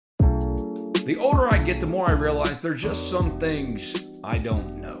The older I get, the more I realize there are just some things I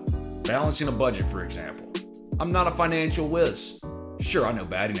don't know. Balancing a budget, for example. I'm not a financial whiz. Sure, I know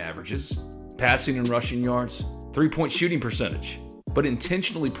batting averages, passing and rushing yards, three-point shooting percentage. But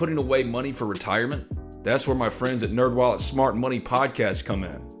intentionally putting away money for retirement? That's where my friends at NerdWallet's Smart Money Podcast come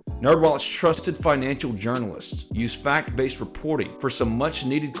in. NerdWallet's trusted financial journalists use fact-based reporting for some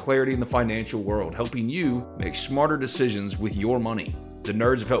much-needed clarity in the financial world, helping you make smarter decisions with your money. The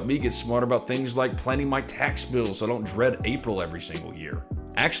nerds have helped me get smarter about things like planning my tax bill so I don't dread April every single year.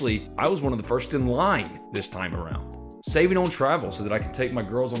 Actually, I was one of the first in line this time around. Saving on travel so that I can take my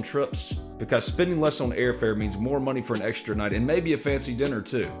girls on trips, because spending less on airfare means more money for an extra night and maybe a fancy dinner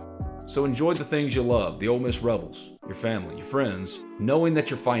too. So enjoy the things you love, the Ole Miss Rebels, your family, your friends, knowing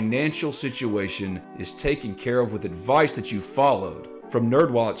that your financial situation is taken care of with advice that you followed from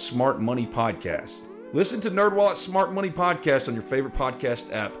NerdWallet's Smart Money Podcast. Listen to NerdWallet's Smart Money Podcast on your favorite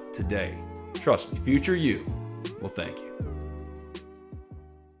podcast app today. Trust me, future you will thank you.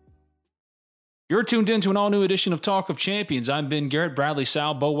 You're tuned in to an all-new edition of Talk of Champions. I'm Ben Garrett, Bradley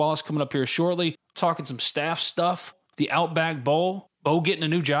Sal, Bo Wallace coming up here shortly, talking some staff stuff, the Outback Bowl, Bo getting a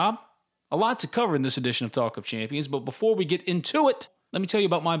new job. A lot to cover in this edition of Talk of Champions, but before we get into it, let me tell you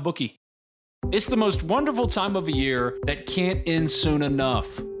about MyBookie. It's the most wonderful time of a year that can't end soon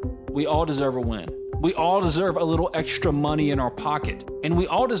enough. We all deserve a win. We all deserve a little extra money in our pocket, and we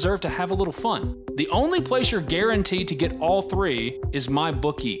all deserve to have a little fun. The only place you're guaranteed to get all three is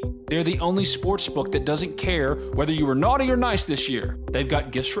MyBookie. They're the only sports book that doesn't care whether you were naughty or nice this year. They've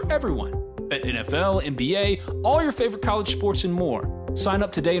got gifts for everyone. Bet NFL, NBA, all your favorite college sports and more. Sign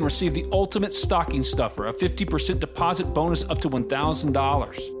up today and receive the ultimate stocking stuffer, a 50% deposit bonus up to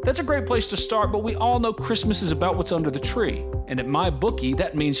 $1,000. That's a great place to start, but we all know Christmas is about what's under the tree. And at MyBookie,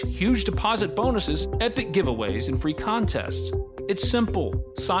 that means huge deposit bonuses, epic giveaways, and free contests. It's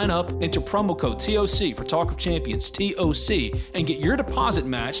simple. Sign up, enter promo code TOC for Talk of Champions, TOC, and get your deposit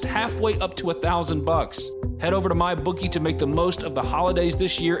matched halfway up to $1,000. Head over to MyBookie to make the most of the holidays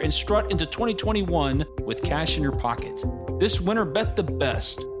this year and strut into 2021 with cash in your pocket. This winter, bet the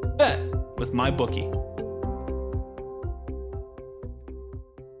best. Bet with MyBookie.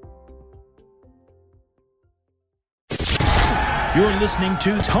 You're listening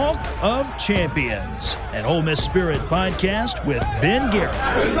to Talk of Champions, an Ole Miss Spirit podcast with Ben Garrett.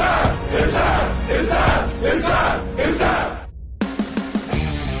 It's time! It's time! It's time! It's time! It's time!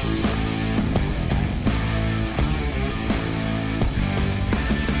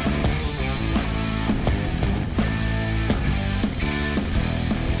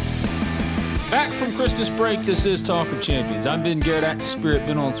 Back from Christmas break, this is Talk of Champions. I'm Ben Garrett at Spirit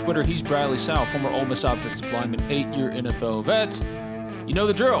Ben on Twitter. He's Bradley Sal, former Ole Miss offensive lineman, 8-year NFL vet. You know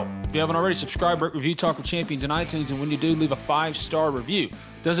the drill. If you haven't already, subscribe, rate, review Talk of Champions in iTunes, and when you do, leave a 5-star review.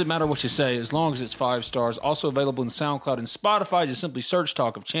 Doesn't matter what you say, as long as it's 5 stars. Also available in SoundCloud and Spotify. Just simply search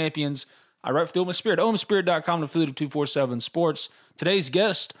Talk of Champions. I write for the Ole Miss Spirit, OleMissSpirit.com, the affiliate of 247 Sports. Today's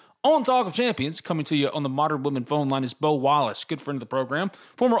guest on Talk of Champions, coming to you on the Modern Women phone line, is Bo Wallace, good friend of the program,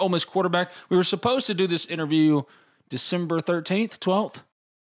 former Ole Miss quarterback. We were supposed to do this interview December 13th, 12th.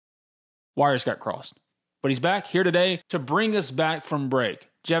 Wires got crossed. But he's back here today to bring us back from break.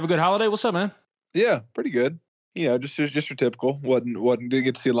 Did you have a good holiday? What's up, man? Yeah, pretty good. You know, just your typical. Didn't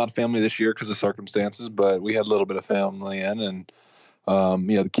get to see a lot of family this year because of circumstances, but we had a little bit of family in, and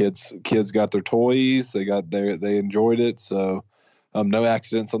the kids got their toys. They enjoyed it. So no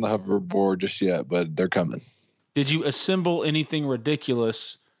accidents on the hoverboard just yet, but they're coming. Did you assemble anything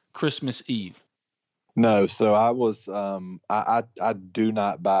ridiculous Christmas Eve? No. So I was I do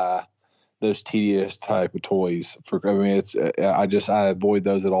not buy those tedious type of toys. I avoid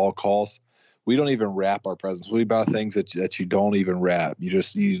those at all costs. We don't even wrap our presents. We buy things that you don't even wrap. You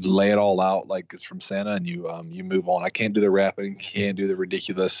lay it all out like it's from Santa, and you move on. I can't do the wrapping, can't do the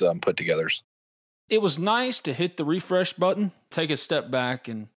ridiculous put-togethers. It was nice to hit the refresh button, take a step back,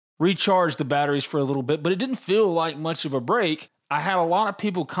 and recharge the batteries for a little bit, but it didn't feel like much of a break. I had a lot of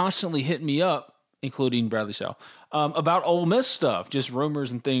people constantly hitting me up, including Bradley Sal, about Ole Miss stuff, just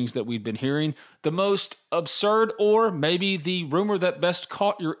rumors and things that we'd been hearing. The most absurd, or maybe the rumor that best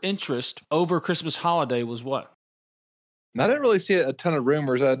caught your interest over Christmas holiday was what? I didn't really see a ton of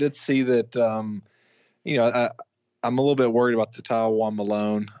rumors. I did see that, I'm a little bit worried about the Taiwan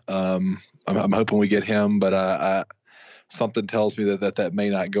Malone. I'm hoping we get him, but something tells me that may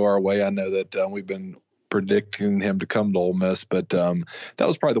not go our way. I know that we've been predicting him to come to Ole Miss, but that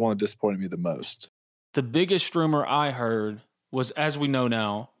was probably the one that disappointed me the most. The biggest rumor I heard was, as we know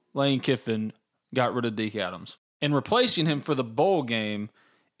now, Lane Kiffin got rid of Deke Adams. And replacing him for the bowl game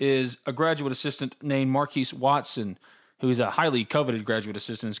is a graduate assistant named Marquise Watson, who's a highly coveted graduate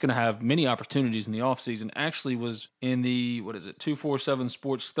assistant, is going to have many opportunities in the offseason, actually was in the, 247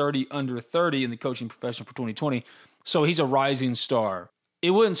 Sports 30 under 30 in the coaching profession for 2020. So he's a rising star.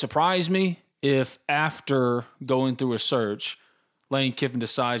 It wouldn't surprise me if after going through a search, Lane Kiffin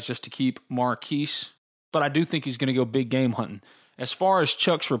decides just to keep Marquise, but I do think he's going to go big game hunting. As far as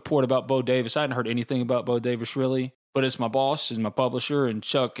Chuck's report about Bo Davis, I hadn't heard anything about Bo Davis really, but it's my boss, he's my publisher, and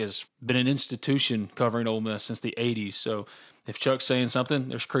Chuck has been an institution covering Ole Miss since the 80s. So if Chuck's saying something,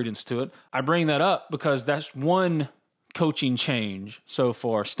 there's credence to it. I bring that up because that's one coaching change so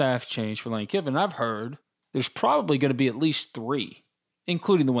far, staff change for Lane Kiffin. I've heard there's probably going to be at least 3,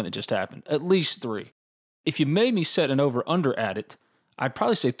 including the one that just happened. At least 3. If you made me set an over-under at it, I'd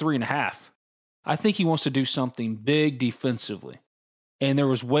probably say 3.5. I think he wants to do something big defensively. And there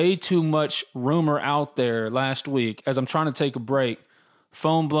was way too much rumor out there last week as I'm trying to take a break,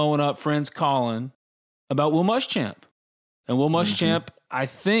 phone blowing up, friends calling, about Will Muschamp. And Will Muschamp, I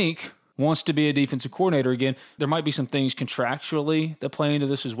think, wants to be a defensive coordinator again. There might be some things contractually that play into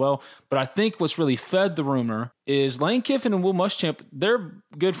this as well. But I think what's really fed the rumor is Lane Kiffin and Will Muschamp, they're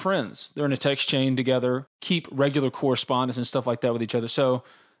good friends. They're in a text chain together, keep regular correspondence and stuff like that with each other. So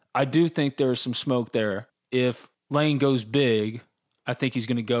I do think there's some smoke there. If Lane goes big, I think he's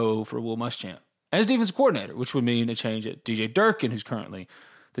going to go for Will Muschamp as defensive coordinator, which would mean a change at DJ Durkin, who's currently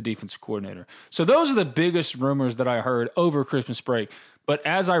the defensive coordinator. So those are the biggest rumors that I heard over Christmas break. But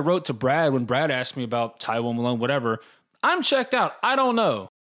as I wrote to Brad, when Brad asked me about Tywone Malone, whatever, I'm checked out. I don't know.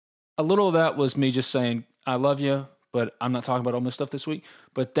 A little of that was me just saying, I love you, but I'm not talking about Ole Miss stuff this week.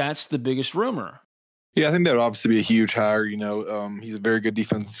 But that's the biggest rumor. Yeah, I think that would obviously be a huge hire. He's a very good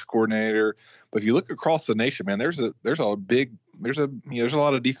defensive coordinator. But if you look across the nation, man, there's a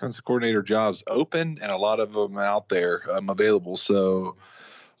lot of defensive coordinator jobs open and a lot of them out there available. So,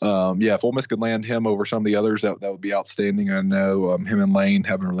 if Ole Miss could land him over some of the others, that would be outstanding. I know him and Lane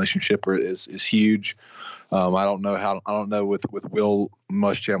having a relationship is huge. I don't know with Will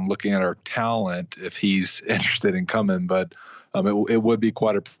Muschamp looking at our talent if he's interested in coming, but it would be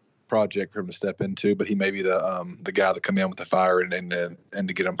quite a project for him to step into, but he may be the guy to come in with the fire and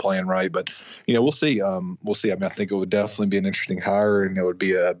to get him playing right. But we'll see. We'll see. I mean, I think it would definitely be an interesting hire, and it would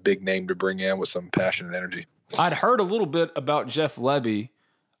be a big name to bring in with some passion and energy. I'd heard a little bit about Jeff Lebby,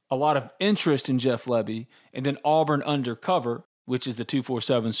 a lot of interest in Jeff Lebby, and then Auburn Undercover, which is the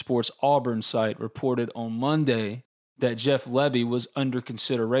 247 Sports Auburn site, reported on Monday that Jeff Lebby was under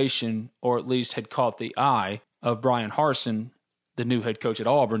consideration, or at least had caught the eye of Brian Harsin, the new head coach at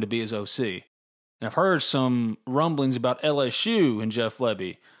Auburn, to be his OC. And I've heard some rumblings about LSU and Jeff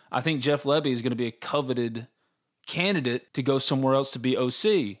Lebby. I think Jeff Lebby is going to be a coveted candidate to go somewhere else to be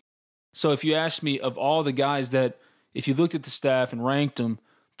OC. So if you ask me, of all the guys that, if you looked at the staff and ranked them,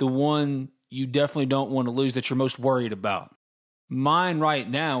 the one you definitely don't want to lose that you're most worried about, mine right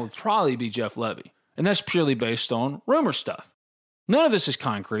now would probably be Jeff Lebby. And that's purely based on rumor stuff. None of this is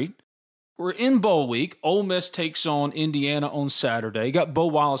concrete. We're in bowl week. Ole Miss takes on Indiana on Saturday. You got Bo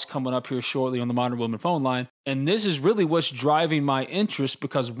Wallace coming up here shortly on the Modern Woman phone line. And this is really what's driving my interest,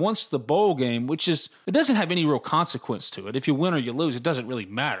 because once the bowl game, it doesn't have any real consequence to it. If you win or you lose, it doesn't really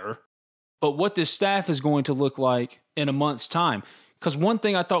matter. But what this staff is going to look like in a month's time. Because one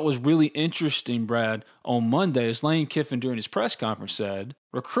thing I thought was really interesting, Brad, on Monday, is Lane Kiffin during his press conference said,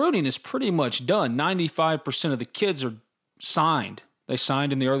 recruiting is pretty much done. 95% of the kids are signed. They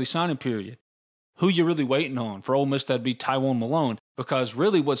signed in the early signing period. Who you really waiting on? For Ole Miss, that'd be Tywone Malone. Because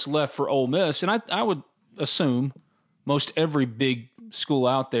really what's left for Ole Miss, and I would assume most every big school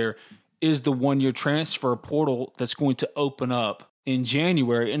out there, is the one-year transfer portal that's going to open up in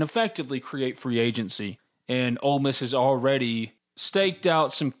January and effectively create free agency. And Ole Miss has already staked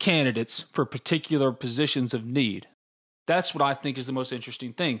out some candidates for particular positions of need. That's what I think is the most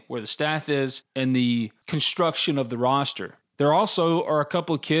interesting thing, where the staff is and the construction of the roster. There also are a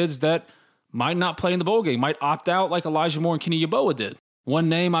couple of kids that might not play in the bowl game, might opt out like Elijah Moore and Kenny Yeboah did. One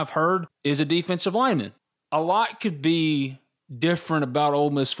name I've heard is a defensive lineman. A lot could be different about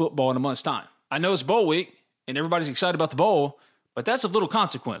Ole Miss football in a month's time. I know it's bowl week and everybody's excited about the bowl, but that's of little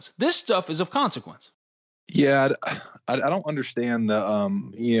consequence. This stuff is of consequence. Yeah, I don't understand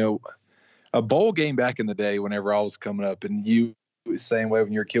the a bowl game back in the day whenever I was coming up, and you same way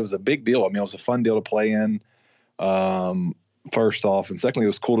when you were a kid, was a big deal. I mean, it was a fun deal to play in. First off, and secondly, it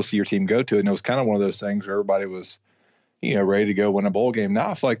was cool to see your team go to it. And it was kind of one of those things where everybody was, ready to go win a bowl game. Now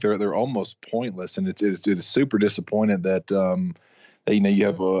I feel like they're almost pointless, and it is super disappointed that you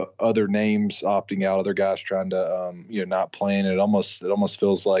have other names opting out, other guys trying to not playing. It almost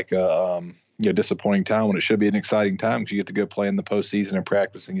feels like a disappointing time when it should be an exciting time because you get to go play in the postseason and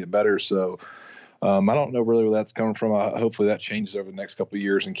practice and get better. So I don't know really where that's coming from. Hopefully that changes over the next couple of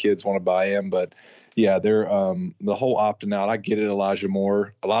years and kids want to buy in. But yeah, they're the whole opting out. I get it. Elijah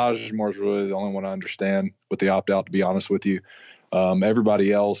Moore is really the only one I understand with the opt out, to be honest with you.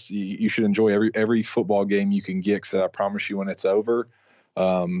 Everybody else, you should enjoy every football game you can get, because I promise you when it's over,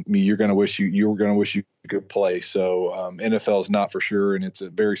 you're going to wish you could play. So NFL is not for sure, and it's a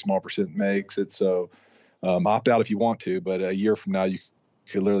very small percent makes it. So opt out if you want to, but a year from now you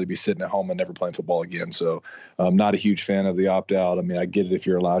could literally be sitting at home and never playing football again. So I'm not a huge fan of the opt out. I mean, I get it if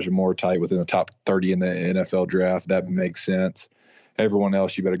you're Elijah Moore type within the top 30 in the NFL draft, that makes sense. Everyone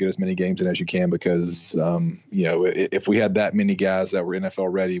else, you better get as many games in as you can, because if we had that many guys that were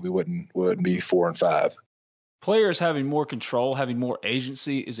NFL ready, we wouldn't be 4 and 5. Players having more control, having more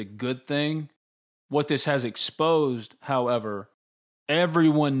agency is a good thing. What this has exposed, however,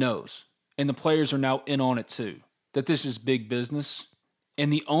 everyone knows, and the players are now in on it too, that this is big business.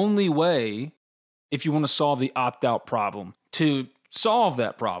 And the only way, if you want to solve the opt-out problem, to solve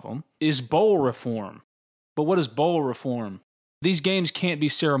that problem is bowl reform. But what is bowl reform? These games can't be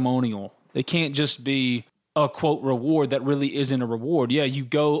ceremonial. They can't just be a, quote, reward that really isn't a reward. Yeah, you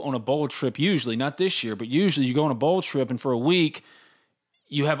go on a bowl trip usually, not this year, but usually you go on a bowl trip, and for a week,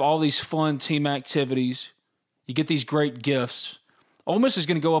 you have all these fun team activities. You get these great gifts. Ole Miss is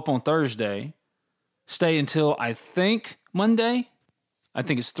going to go up on Thursday, stay until, I think, Monday. I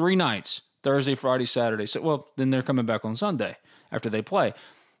think it's 3 nights, Thursday, Friday, Saturday. So, well, then they're coming back on Sunday after they play.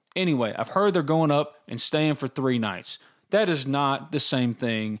 Anyway, I've heard they're going up and staying for 3 nights. That is not the same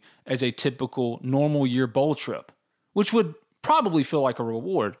thing as a typical normal year bowl trip, which would probably feel like a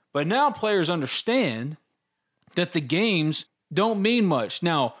reward. But now players understand that the games don't mean much.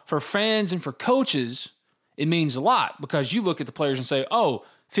 Now, for fans and for coaches, it means a lot, because you look at the players and say, oh,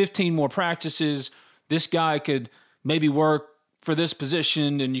 15 more practices, this guy could maybe work for this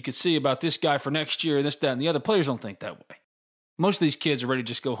position, and you could see about this guy for next year, this, that, and the other. Players don't think that way. Most of these kids are ready to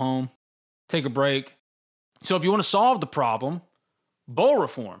just go home, take a break. So if you want to solve the problem, bowl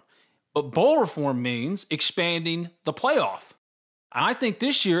reform. But bowl reform means expanding the playoff. And I think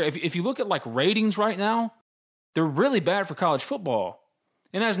this year, if you look at like ratings right now, they're really bad for college football.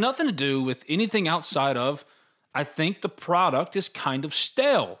 And it has nothing to do with anything outside of, I think the product is kind of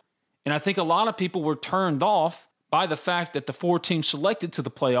stale. And I think a lot of people were turned off by the fact that the 4 teams selected to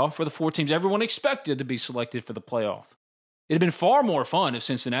the playoff were the 4 teams everyone expected to be selected for the playoff. It had been far more fun if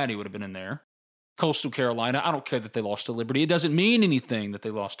Cincinnati would have been in there. Coastal Carolina, I don't care that they lost to Liberty. It doesn't mean anything that they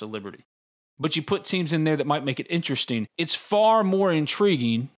lost to Liberty. But you put teams in there that might make it interesting. It's far more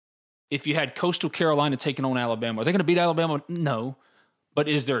intriguing if you had Coastal Carolina taking on Alabama. Are they going to beat Alabama? No. But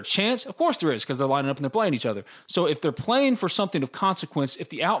is there a chance? Of course there is, because they're lining up and they're playing each other. So if they're playing for something of consequence, if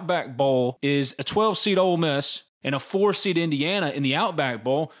the Outback Bowl is a 12-seed Ole Miss and a 4-seed Indiana in the Outback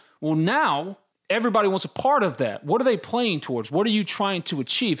Bowl, well, now everybody wants a part of that. What are they playing towards? What are you trying to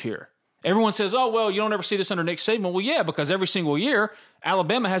achieve here? Everyone says, oh, well, you don't ever see this under Nick Saban. Well, yeah, because every single year,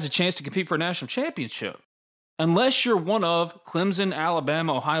 Alabama has a chance to compete for a national championship. Unless you're one of Clemson,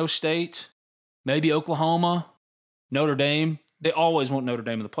 Alabama, Ohio State, maybe Oklahoma, Notre Dame. They always want Notre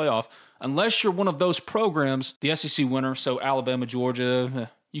Dame in the playoff. Unless you're one of those programs, the SEC winner, so Alabama,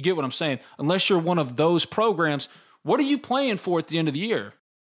 Georgia, you get what I'm saying. Unless you're one of those programs, what are you playing for at the end of the year?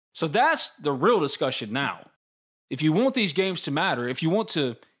 So that's the real discussion now. If you want these games to matter, if you want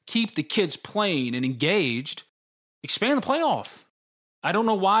to keep the kids playing and engaged, expand the playoff. I don't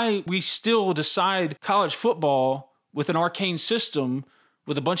know why we still decide college football with an arcane system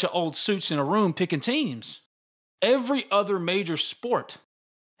with a bunch of old suits in a room picking teams. Every other major sport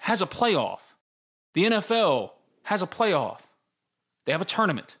has a playoff. The NFL has a playoff. They have a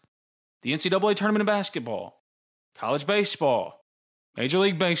tournament. The NCAA tournament in basketball, college baseball, Major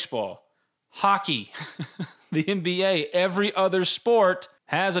League Baseball, hockey, the NBA, every other sport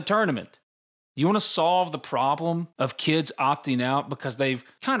has a tournament. You want to solve the problem of kids opting out because they've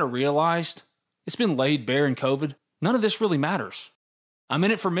kind of realized it's been laid bare in COVID? None of this really matters. I'm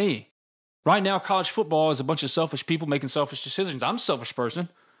in it for me. Right now, college football is a bunch of selfish people making selfish decisions. I'm a selfish person.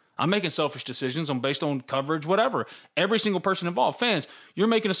 I'm making selfish decisions based on coverage, whatever. Every single person involved. Fans, you're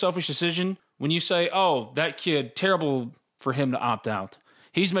making a selfish decision when you say, oh, that kid, terrible for him to opt out.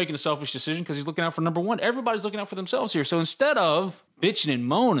 He's making a selfish decision because he's looking out for number one. Everybody's looking out for themselves here. So instead of bitching and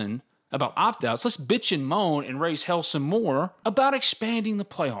moaning about opt-outs, let's bitch and moan and raise hell some more about expanding the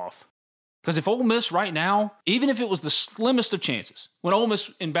playoff. Because if Ole Miss right now, even if it was the slimmest of chances, when Ole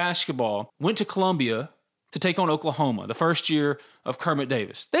Miss in basketball went to Columbia to take on Oklahoma, the first year of Kermit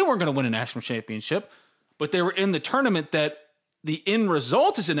Davis, they weren't going to win a national championship, but they were in the tournament that the end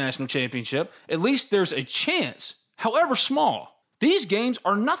result is a national championship. At least there's a chance, however small. These games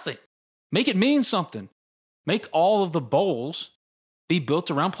are nothing. Make it mean something. Make all of the bowls be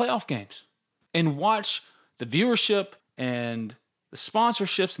built around playoff games. And watch the viewership and the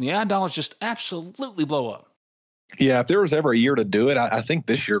sponsorships and the ad dollars just absolutely blow up. Yeah, if there was ever a year to do it, I think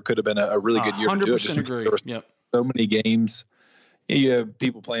this year could have been a really good year to do it. 100% agree. There were Yep. so many games. You have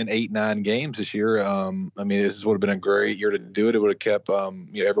people playing 8-9 games this year. I mean, this would have been a great year to do it. It would have kept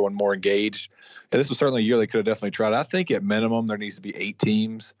everyone more engaged. And this was certainly a year they could have definitely tried. I think at minimum there needs to be 8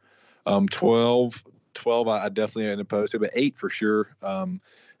 teams. 12 I definitely am opposed to, but 8 for sure.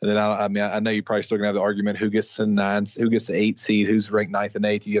 And then I know you're probably still gonna have the argument who gets the 9, who gets the 8 seed, who's ranked 9th and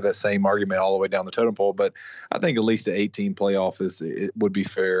 8th. You have that same argument all the way down the totem pole. But I think at least the 8-team playoff it would be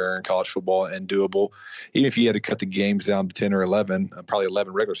fair in college football and doable. Even if you had to cut the games down to 10 or 11, probably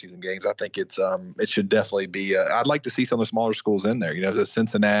 11 regular season games, I think it should definitely be. I'd like to see some of the smaller schools in there. The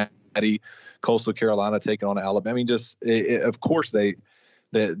Cincinnati, Coastal Carolina taking on Alabama. I mean, of course they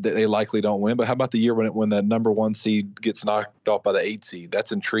likely don't win, but how about the year when the number 1 seed gets knocked off by the 8 seed?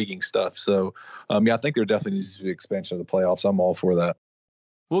 That's intriguing stuff. So, I think there definitely needs to be expansion of the playoffs. I'm all for that.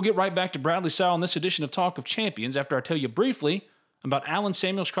 We'll get right back to Bradley Sowell on this edition of Talk of Champions after I tell you briefly about Allen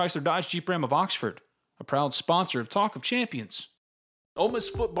Samuels Chrysler Dodge Jeep Ram of Oxford, a proud sponsor of Talk of Champions. Ole Miss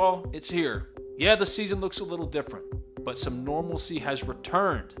football, it's here. Yeah, the season looks a little different, but some normalcy has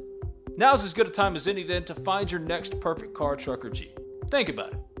returned. Now's as good a time as any then to find your next perfect car, truck, or Jeep. Think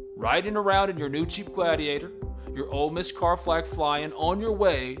about it. Riding around in your new Jeep Gladiator, your Ole Miss car flag flying on your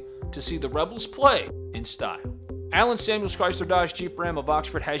way to see the Rebels play in style. Allen Samuels Chrysler Dodge Jeep Ram of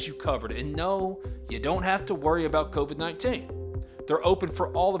Oxford has you covered. And no, you don't have to worry about COVID-19. They're open for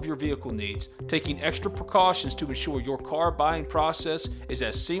all of your vehicle needs, taking extra precautions to ensure your car buying process is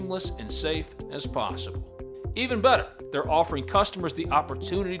as seamless and safe as possible. Even better, they're offering customers the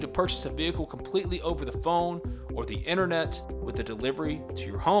opportunity to purchase a vehicle completely over the phone or the internet with a delivery to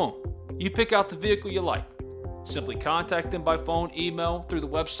your home. You pick out the vehicle you like. Simply contact them by phone, email, through the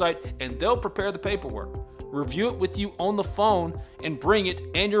website, and they'll prepare the paperwork, review it with you on the phone, and bring it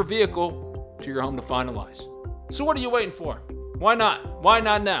and your vehicle to your home to finalize. So what are you waiting for? Why not? Why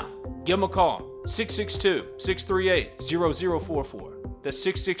not now? Give them a call. 662-638-0044. That's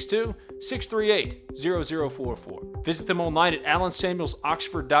 662-638-0044. Visit them online at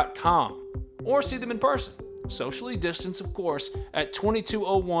allensamuelsoxford.com or see them in person, socially distanced, of course, at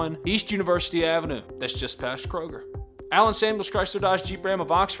 2201 East University Avenue. That's just past Kroger. Allen Samuels Chrysler Dodge Jeep Ram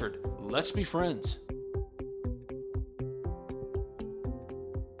of Oxford. Let's be friends.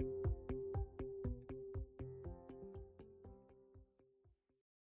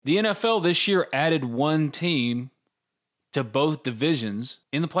 The NFL this year added 1 team to both divisions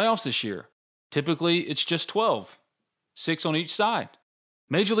in the playoffs this year. Typically, it's just 12, 6 on each side.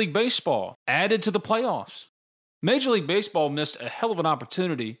 Major League Baseball added to the playoffs. Major League Baseball missed a hell of an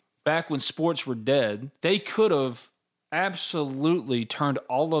opportunity back when sports were dead. They could have absolutely turned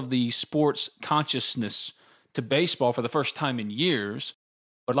all of the sports consciousness to baseball for the first time in years.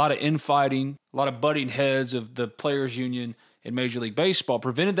 But a lot of infighting, a lot of butting heads of the players' union in Major League Baseball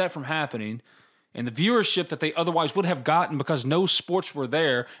prevented that from happening. And the viewership that they otherwise would have gotten because no sports were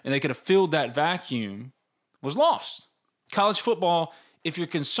there and they could have filled that vacuum was lost. College football, if you're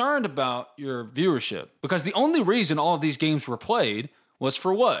concerned about your viewership, because the only reason all of these games were played was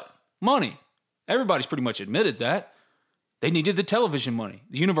for what? Money. Everybody's pretty much admitted that. They needed the television money.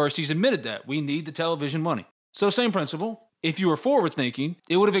 The universities admitted that. We need the television money. So same principle. If you were forward thinking,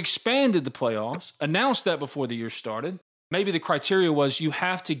 it would have expanded the playoffs, announced that before the year started. Maybe the criteria was you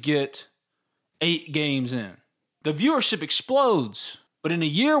have to get 8 games in. The viewership explodes. But in a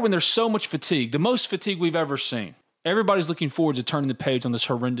year when there's so much fatigue, the most fatigue we've ever seen, everybody's looking forward to turning the page on this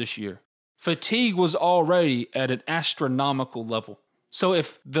horrendous year. Fatigue was already at an astronomical level. So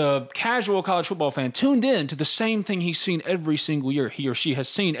if the casual college football fan tuned in to the same thing he's seen every single year, he or she has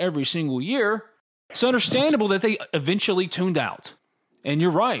seen every single year, it's understandable that they eventually tuned out. And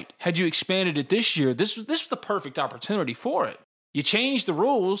you're right. Had you expanded it this year, this was the perfect opportunity for it. You changed the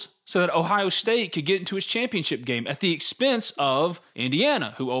rules so that Ohio State could get into its championship game at the expense of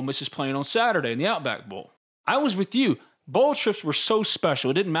Indiana, who Ole Miss is playing on Saturday in the Outback Bowl. I was with you. Bowl trips were so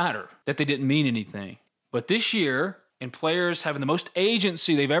special, it didn't matter that they didn't mean anything. But this year, and players having the most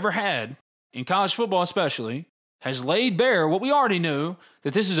agency they've ever had, in college football especially, has laid bare what we already knew,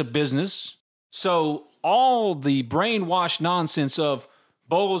 that this is a business. So all the brainwashed nonsense of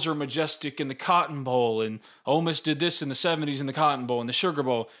bowls are majestic in the Cotton Bowl, and Ole Miss did this in the 70s in the Cotton Bowl and the Sugar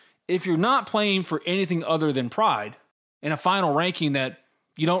Bowl. If you're not playing for anything other than pride in a final ranking that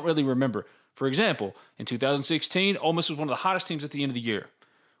you don't really remember. For example, in 2016, Ole Miss was one of the hottest teams at the end of the year.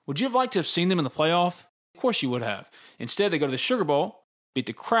 Would you have liked to have seen them in the playoff? Of course you would have. Instead, they go to the Sugar Bowl, beat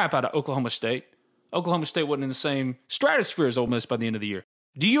the crap out of Oklahoma State. Oklahoma State wasn't in the same stratosphere as Ole Miss by the end of the year.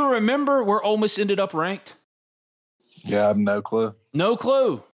 Do you remember where Ole Miss ended up ranked? Yeah, I have no clue. No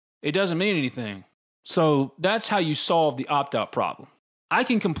clue. It doesn't mean anything. So that's how you solve the opt-out problem. I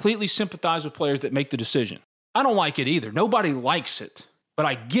can completely sympathize with players that make the decision. I don't like it either. Nobody likes it, but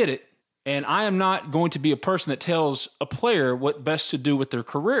I get it. And I am not going to be a person that tells a player what best to do with their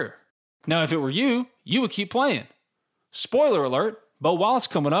career. Now, if it were you, you would keep playing. Spoiler alert, Bo Wallace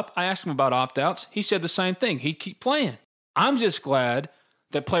coming up, I asked him about opt-outs. He said the same thing. He'd keep playing. I'm just glad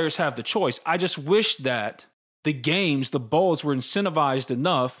that players have the choice. I just wish that the games, the bowls, were incentivized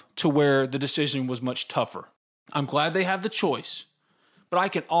enough to where the decision was much tougher. I'm glad they have the choice. But I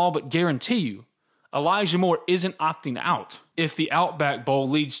can all but guarantee you, Elijah Moore isn't opting out if the Outback Bowl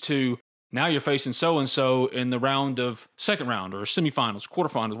leads to now you're facing so-and-so in the second round or semifinals,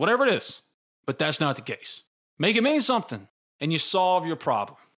 quarterfinals, whatever it is. But that's not the case. Make it mean something, and you solve your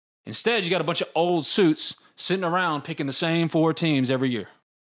problem. Instead, you got a bunch of old suits sitting around picking the same 4 teams every year.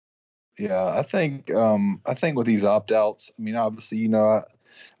 Yeah, I think with these opt-outs, I mean, obviously,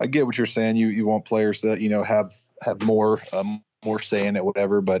 I get what you're saying. You want players that, have more say in it,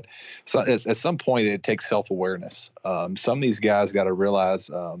 whatever. But at some point, it takes self-awareness. Some of these guys got to realize,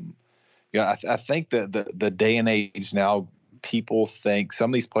 I think that the day and age now, people think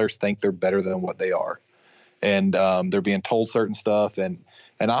some of these players think they're better than what they are, and they're being told certain stuff. And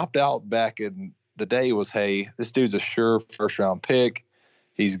opt-out back in the day was, hey, this dude's a sure first-round pick.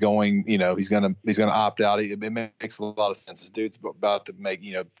 He's going, he's going to opt out. It makes a lot of sense. This dude's about to make,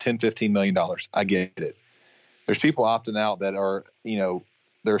 $10-15 million. I get it. There's people opting out that are,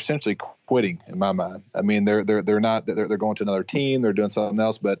 they're essentially quitting in my mind. I mean, they're going to another team. They're doing something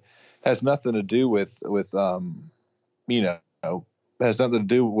else, but has nothing to do with has nothing to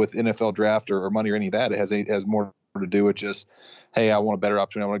do with NFL draft or money or any of that. It has more to do with just, hey, I want a better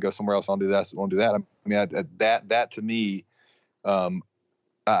opportunity. I want to go somewhere else. I want to do that. I want to do that. I mean, that to me,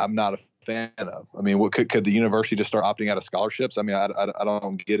 I'm not a fan of. I mean, what could the university just start opting out of scholarships? I mean, I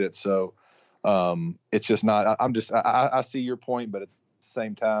don't get it. So it's just not. I see your point, but at the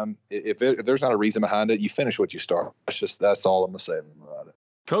same time, if there's not a reason behind it, you finish what you start. That's all I'm gonna say about it.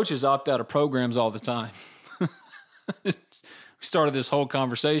 Coaches opt out of programs all the time. We started this whole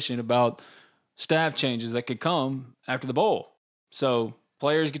conversation about staff changes that could come after the bowl. So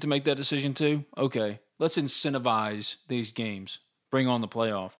players get to make that decision too. Okay, let's incentivize these games. Bring on the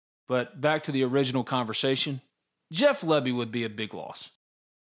playoff. But back to the original conversation, Jeff Lebby would be a big loss.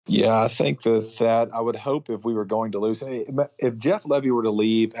 Yeah, I think that I would hope if we were going to lose, if Jeff Lebby were to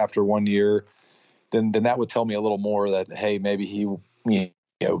leave after 1 year, then that would tell me a little more that, hey, maybe he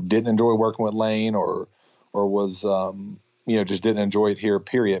didn't enjoy working with Lane or was just didn't enjoy it here,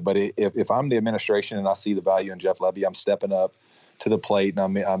 period. But if I'm the administration and I see the value in Jeff Lebby, I'm stepping up to the plate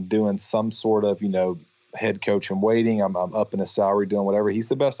and I'm doing some sort of head coach in waiting. I'm up in his salary, doing whatever. He's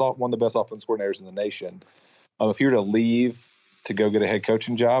one of the best offensive coordinators in the nation. If he were to leave to go get a head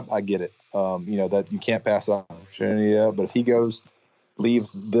coaching job, I get it. That you can't pass that opportunity up. But if he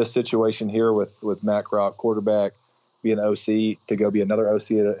leaves this situation here with Matt Kropp, quarterback, be an OC, to go be another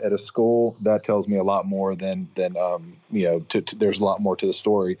OC at a school, that tells me a lot more than there's a lot more to the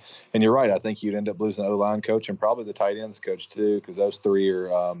story. And you're right. I think you'd end up losing the O-line coach and probably the tight ends coach too, because those three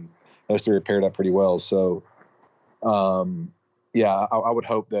are paired up pretty well. So, I would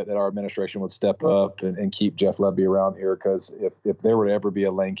hope that our administration would step up and keep Jeff Lebby around here, because if there were to ever be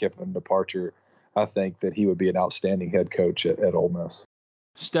a Lane Kiffin departure, I think that he would be an outstanding head coach at Ole Miss.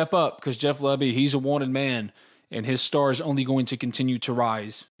 Step up, because Jeff Lebby, he's a wanted man, and his star is only going to continue to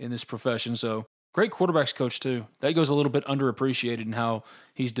rise in this profession. So, great quarterbacks coach too. That goes a little bit underappreciated in how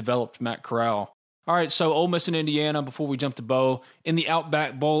he's developed Matt Corral. All right, so Ole Miss and Indiana, before we jump to Bo, in the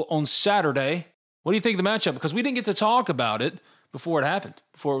Outback Bowl on Saturday. What do you think of the matchup? Because we didn't get to talk about it before it happened,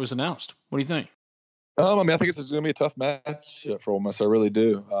 before it was announced. What do you think? I think it's going to be a tough match for Ole Miss. I really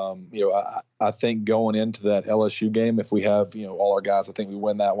do. I think going into that LSU game, if we have all our guys, I think we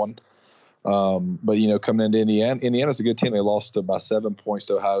win that one. But coming into Indiana's a good team. They lost by 7 points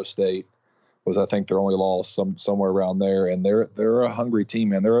to Ohio State. Was I think their only loss somewhere around there, and they're a hungry team,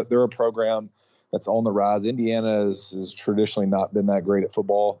 man. They're a program that's on the rise. Indiana has traditionally not been that great at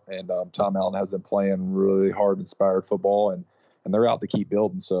football, and Tom Allen has been playing really hard, inspired football, and they're out to keep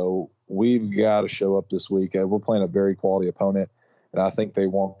building. So we've got to show up this week. We're playing a very quality opponent, and I think they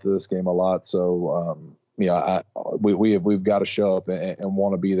want this game a lot. So, we've got to show up and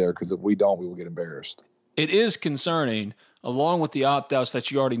want to be there, because if we don't, we will get embarrassed. It is concerning, along with the opt-outs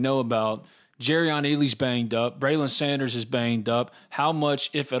that you already know about. Jerrion Ealy's banged up. Braylon Sanders is banged up. How much,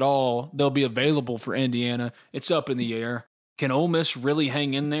 if at all, they'll be available for Indiana, it's up in the air. Can Ole Miss really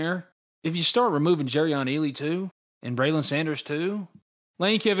hang in there? If you start removing Jerrion Ealy too, and Braylon Sanders too,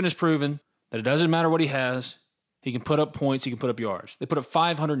 Lane Kiffin has proven that it doesn't matter what he has. He can put up points. He can put up yards. They put up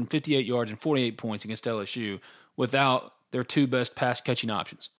 558 yards and 48 points against LSU without their two best pass-catching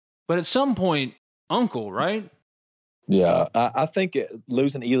options. But at some point, Uncle, right? Yeah, I think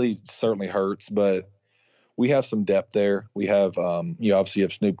losing Ely certainly hurts, but we have some depth there. We have, obviously you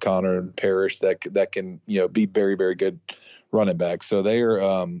have Snoop Connor and Parrish that can, be very, very good running backs. So they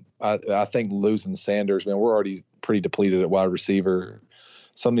are, I think losing Sanders, man, we're already pretty depleted at wide receiver.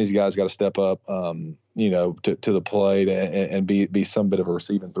 Some of these guys got to step up, to the plate and be some bit of a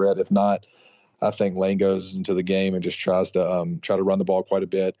receiving threat. If not, I think Lane goes into the game and just tries to run the ball quite a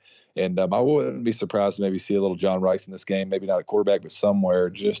bit. And I wouldn't be surprised to maybe see a little John Rice in this game, maybe not at quarterback, but somewhere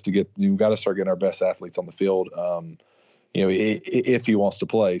just to you've got to start getting our best athletes on the field, if he wants to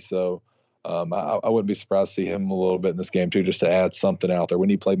play. So I wouldn't be surprised to see him a little bit in this game too, just to add something out there. We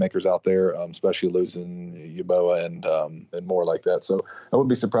need playmakers out there, especially losing Yeboah and more like that. So I wouldn't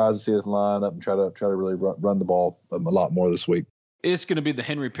be surprised to see us line up and try to really run the ball a lot more this week. It's going to be the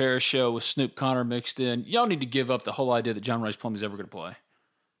Henry Parrish show with Snoop Connor mixed in. Y'all need to give up the whole idea that John Rice Plumlee's ever going to play.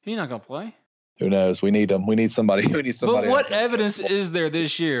 He's not going to play. Who knows? We need him. We need somebody. But what evidence is there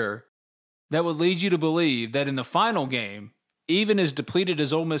this year that would lead you to believe that in the final game, even as depleted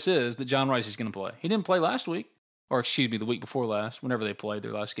as Ole Miss is, that John Rice is going to play? He didn't play last week, the week before last, whenever they played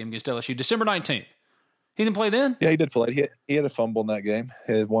their last game against LSU, December 19th. He didn't play then? Yeah, he did play. He had a fumble in that game.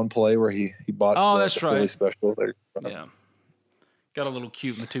 He had one play where he botched that's right. Philly special. Yeah. Got a little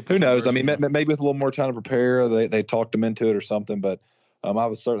cute in the 2 Who knows? I mean, maybe with a little more time to prepare, they talked him into it or something, but I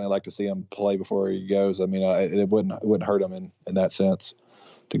would certainly like to see him play before he goes. I mean, it wouldn't hurt him in that sense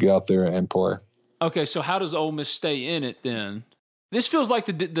to get out there and play. Okay, so how does Ole Miss stay in it then? This feels like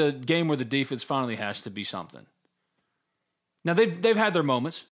the game where the defense finally has to be something. Now, they've had their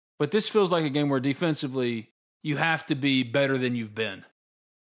moments, but this feels like a game where defensively you have to be better than you've been.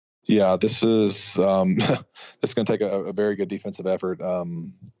 Yeah, this is this going to take a very good defensive effort.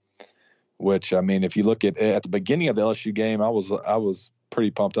 Which, I mean, if you look at the beginning of the LSU game, I was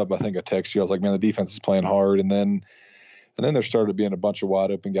pretty pumped up. I think I texted you. I was like, man, the defense is playing hard. And then there started being a bunch of wide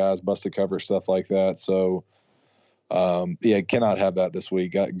open guys, busted cover, stuff like that. So, cannot have that this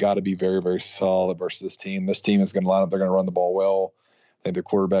week. Got to be very, very solid versus this team. This team is going to line up. They're going to run the ball well. I think their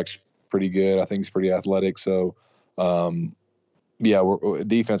quarterback's pretty good. I think he's pretty athletic. So,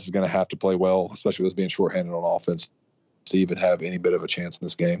 defense is going to have to play well, especially with us being shorthanded on offense, to even have any bit of a chance in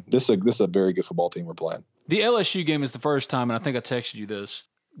this game. This is a very good football team we're playing. The LSU game is the first time, and I think I texted you this,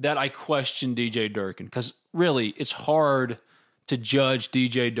 that I questioned DJ Durkin, because really it's hard to judge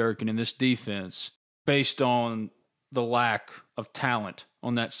DJ Durkin in this defense based on the lack of talent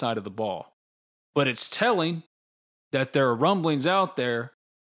on that side of the ball. But it's telling that there are rumblings out there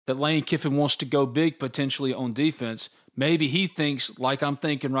that Lane Kiffin wants to go big potentially on defense. Maybe he thinks, like I'm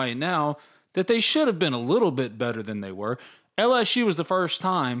thinking right now, that they should have been a little bit better than they were. LSU was the first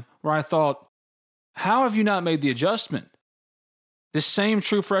time where I thought, how have you not made the adjustment? This same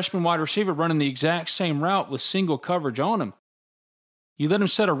true freshman wide receiver running the exact same route with single coverage on him. You let him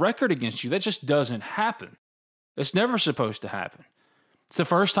set a record against you. That just doesn't happen. It's never supposed to happen. It's the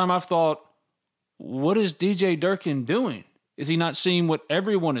first time I've thought, what is DJ Durkin doing? Is he not seeing what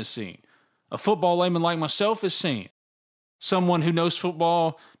everyone is seeing? A football layman like myself is seeing. Someone who knows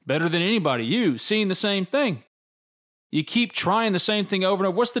football better than anybody, you, seeing the same thing. You keep trying the same thing over and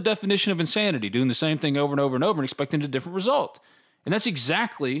over. What's the definition of insanity? Doing the same thing over and over and over and expecting a different result. And that's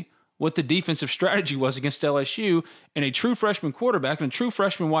exactly what the defensive strategy was against LSU, and a true freshman quarterback and a true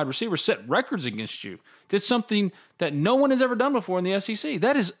freshman wide receiver set records against you. Did something that no one has ever done before in the SEC.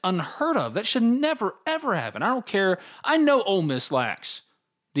 That is unheard of. That should never, ever happen. I don't care. I know Ole Miss lacks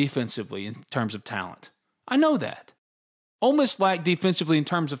defensively in terms of talent. I know that. Ole Miss lacked defensively in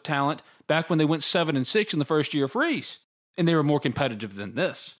terms of talent back when they went 7-6 in the first year of Freeze, and they were more competitive than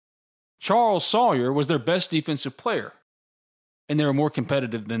this. Charles Sawyer was their best defensive player, and they were more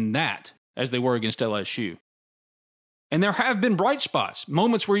competitive than that as they were against LSU. And there have been bright spots,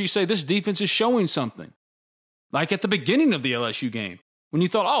 moments where you say this defense is showing something. Like at the beginning of the LSU game, when you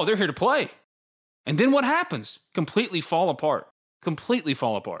thought, oh, they're here to play. And then what happens? Completely fall apart. Completely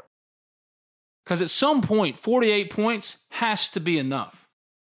fall apart. Because at some point, 48 points has to be enough.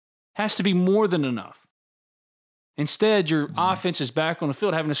 Has to be more than enough. Instead, your offense is back on the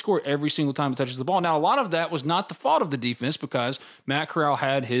field having to score every single time it touches the ball. Now, a lot of that was not the fault of the defense because Matt Corral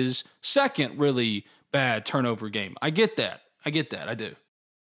had his second really bad turnover game. I get that. I do.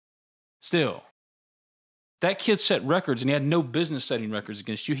 Still, that kid set records, and he had no business setting records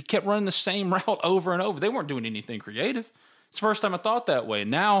against you. He kept running the same route over and over. They weren't doing anything creative. It's the first time I thought that way.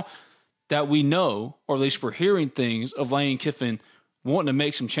 Now that we know, or at least we're hearing things of Lane Kiffin wanting to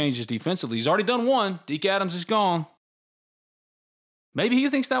make some changes defensively. He's already done one. Deke Adams is gone. Maybe he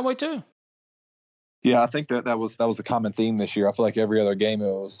thinks that way too. Yeah, I think that was a common theme this year. I feel like every other game it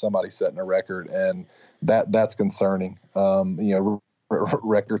was somebody setting a record, and that's concerning.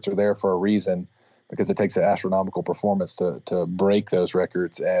 Records are there for a reason because it takes an astronomical performance to break those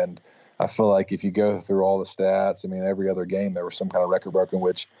records. And I feel like if you go through all the stats, I mean, every other game there was some kind of record broken,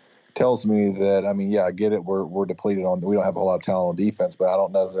 which tells me that, I mean, yeah, I get it. We're depleted we don't have a whole lot of talent on defense, but I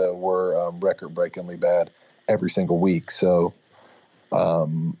don't know that we're record breakingly bad every single week. So,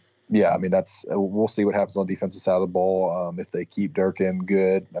 yeah, I mean, we'll see what happens on the defensive side of the ball. If they keep Durkin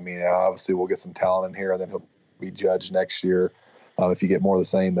good, I mean, obviously we'll get some talent in here, and then he'll be judged next year. If you get more of the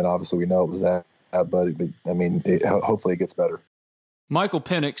same, then obviously we know it was that. But I mean, hopefully it gets better. Michael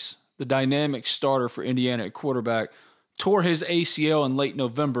Penix, the dynamic starter for Indiana at quarterback, tore his ACL in late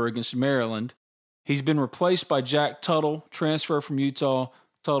November against Maryland. He's been replaced by Jack Tuttle, transfer from Utah.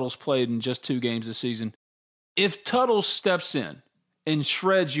 Tuttle's played in just 2 games this season. If Tuttle steps in and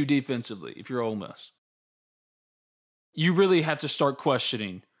shreds you defensively, if you're Ole Miss, you really have to start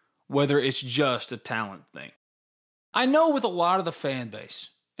questioning whether it's just a talent thing. I know with a lot of the fan base,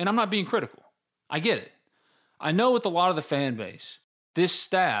 and I'm not being critical, I get it. I know with a lot of the fan base, this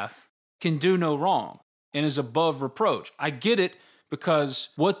staff can do no wrong and is above reproach. I get it because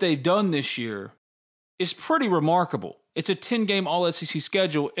what they've done this year is pretty remarkable. It's a 10-game All-SEC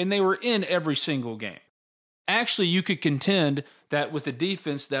schedule, and they were in every single game. Actually, you could contend that with a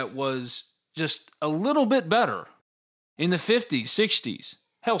defense that was just a little bit better in the 50s, 60s,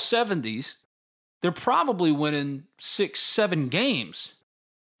 hell, 70s, they're probably winning 6-7 games.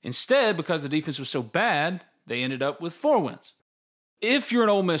 Instead, because the defense was so bad, they ended up with 4 wins. If you're an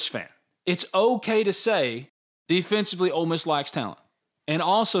Ole Miss fan, it's okay to say defensively Ole Miss lacks talent, and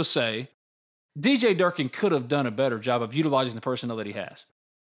also say DJ Durkin could have done a better job of utilizing the personnel that he has.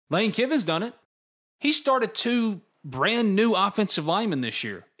 Lane Kiffin's done it. He started 2 brand new offensive linemen this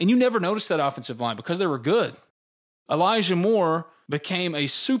year, and you never noticed that offensive line because they were good. Elijah Moore became a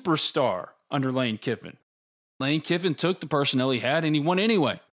superstar under Lane Kiffin. Lane Kiffin took the personnel he had, and he won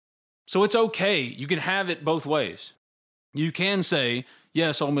anyway. So it's okay. You can have it both ways. You can say,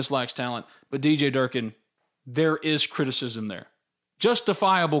 yes, Ole Miss lacks talent, but DJ Durkin, there is criticism there.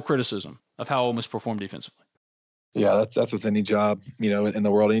 Justifiable criticism of how Ole Miss performed defensively. Yeah, that's with any job, in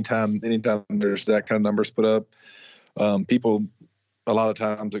the world. Anytime there's that kind of numbers put up, people a lot of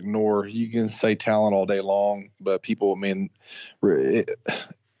times ignore. You can say talent all day long, but people,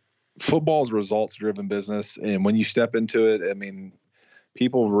 football is a results-driven business, and when you step into it,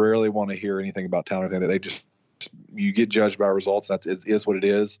 people rarely want to hear anything about talent. That you get judged by results. It is what it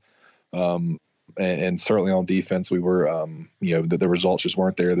is. And certainly on defense, we were, the results just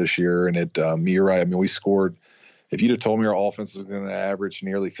weren't there this year. And you're right. We scored. If you'd have told me our offense was going to average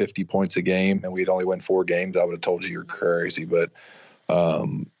nearly 50 points a game and we'd only win 4 games, I would have told you you're crazy. But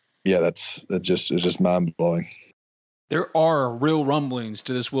it's just mind blowing. There are real rumblings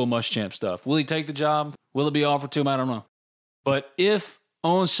to this Will Muschamp stuff. Will he take the job? Will it be offered to him? I don't know. But if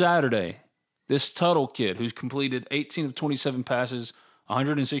on Saturday, this Tuttle kid who's completed 18 of 27 passes,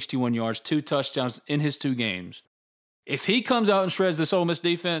 161 yards, 2 touchdowns in his 2 games, if he comes out and shreds this Ole Miss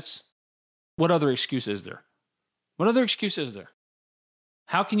defense, what other excuse is there? What other excuse is there?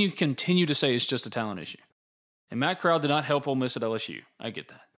 How can you continue to say it's just a talent issue? And Matt Corral did not help Ole Miss at LSU. I get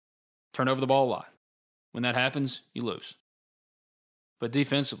that. Turn over the ball a lot. When that happens, you lose. But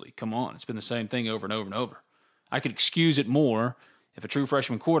defensively, come on, it's been the same thing over and over and over. I could excuse it more if a true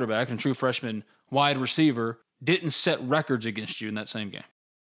freshman quarterback and a true freshman wide receiver didn't set records against you in that same game.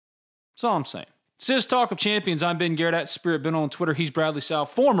 That's all I'm saying. This is Talk of Champions. I'm Ben Garrett at Spirit Ben on Twitter. He's Bradley Sowell,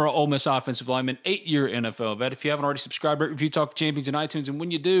 former Ole Miss offensive lineman, 8-year NFL vet. If you haven't already subscribed, rate, review Talk of Champions in iTunes. And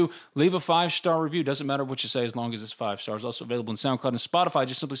when you do, leave a 5-star review. Doesn't matter what you say as long as it's 5 stars. Also available in SoundCloud and Spotify.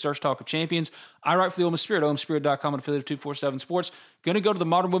 Just simply search Talk of Champions. I write for the Ole Miss Spirit, OleMissSpirit.com, and affiliate of 247 Sports. Going to go to the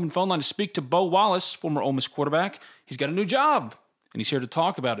Modern Women phone line to speak to Bo Wallace, former Ole Miss quarterback. He's got a new job, and he's here to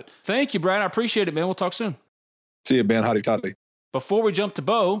talk about it. Thank you, Brad. I appreciate it, man. We'll talk soon. See you, Ben. Howdy, toddy. Before we jump to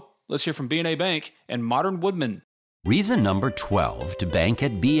Bo, let's hear from B&A Bank and Modern Woodmen. Reason number 12 to bank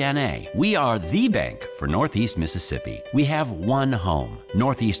at BNA. We are the bank for Northeast Mississippi. We have one home,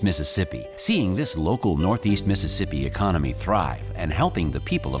 Northeast Mississippi. Seeing this local Northeast Mississippi economy thrive and helping the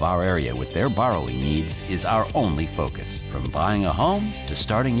people of our area with their borrowing needs is our only focus. From buying a home to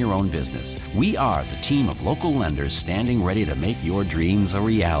starting your own business, we are the team of local lenders standing ready to make your dreams a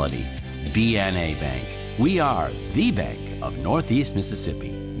reality. BNA Bank. We are the bank of Northeast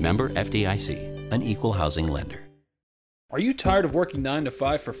Mississippi. Member FDIC, an equal housing lender. Are you tired of working 9 to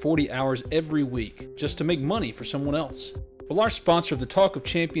 5 for 40 hours every week just to make money for someone else? Well, our sponsor of the Talk of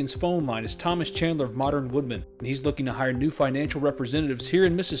Champions phone line is Thomas Chandler of Modern Woodman, and he's looking to hire new financial representatives here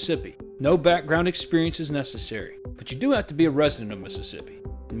in Mississippi. No background experience is necessary, but you do have to be a resident of Mississippi.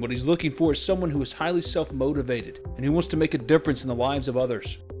 And what he's looking for is someone who is highly self-motivated and who wants to make a difference in the lives of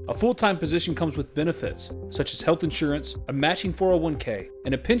others. A full-time position comes with benefits, such as health insurance, a matching 401k,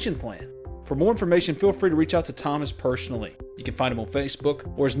 and a pension plan. For more information, feel free to reach out to Thomas personally. You can find him on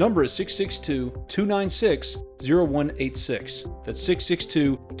Facebook, or his number is 662-296-0186. That's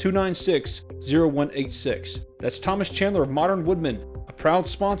 662-296-0186. That's Thomas Chandler of Modern Woodman, a proud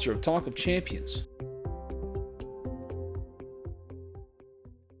sponsor of Talk of Champions.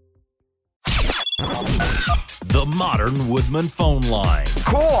 The Modern Woodman phone line,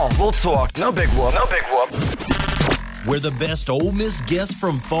 Cool, we'll talk. No big whoop. No big whoop. where the best Ole Miss guests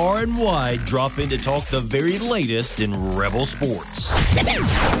from far and wide drop in to talk the very latest in Rebel sports.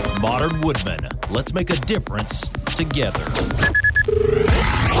 Modern Woodman, let's make a difference together.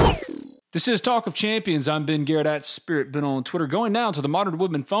 This is Talk of Champions. I'm Ben Garrett at Spirit Ben on Twitter. Going now to the Modern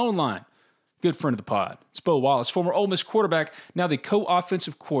Woodman phone line. Good friend of the pod. It's Bo Wallace, former Ole Miss quarterback, now the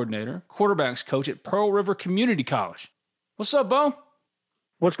co-offensive coordinator, quarterbacks coach at Pearl River Community College. What's up, Bo?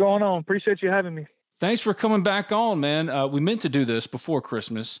 What's going on? Appreciate you having me. Thanks for coming back on, man. We meant to do this before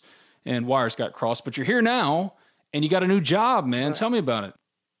Christmas, and wires got crossed, but you're here now, and you got a new job, man. Tell me about it.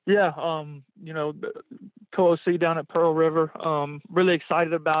 Yeah, co-OC down at Pearl River. Really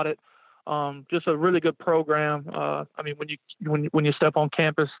excited about it. Just a really good program. I mean, when you step on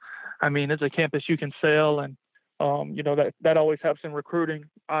campus, I mean, it's a campus you can sell, and that always helps in recruiting.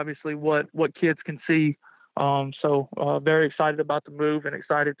 Obviously, what kids can see. So very excited about the move, and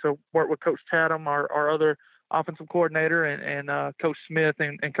excited to work with Coach Chatham, our other offensive coordinator, and Coach Smith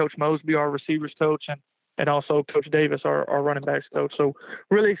and Coach Mosby, our receivers coach, and also Coach Davis, our running backs coach. So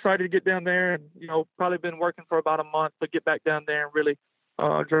really excited to get down there, and probably been working for about a month, but get back down there and really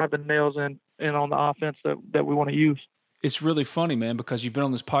drive the nails in on the offense that we want to use. It's really funny, man, because you've been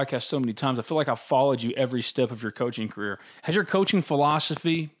on this podcast so many times. I feel like I've followed you every step of your coaching career. Has your coaching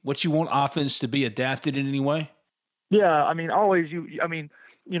philosophy, what you want offense to be, adapted in any way? Yeah, I mean, always.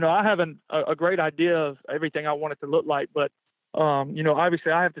 I have a great idea of everything I want it to look like, but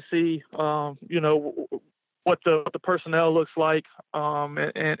obviously I have to see, what the personnel looks like,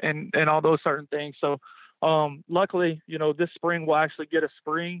 and all those certain things. So, luckily, this spring we'll actually get a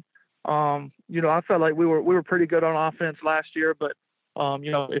spring. I felt like we were pretty good on offense last year, but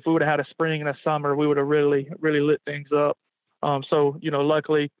if we would have had a spring and a summer, we would have really, really lit things up. So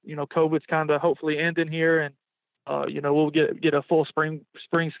luckily, COVID's kind of hopefully ending here, and we'll get a full spring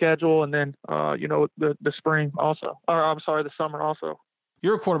schedule, and then the spring also, or I'm sorry, the summer also.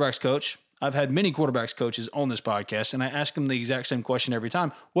 You're a quarterbacks coach. I've had many quarterbacks coaches on this podcast, and I ask them the exact same question every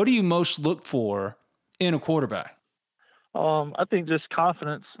time. What do you most look for in a quarterback? I think just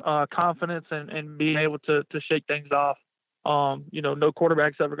confidence and being able to shake things off. No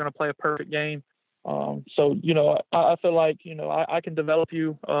quarterback's ever going to play a perfect game. So I feel like, I can develop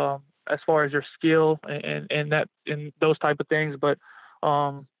you, as far as your skill and those type of things. But,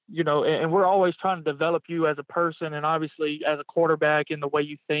 and we're always trying to develop you as a person, and obviously as a quarterback in the way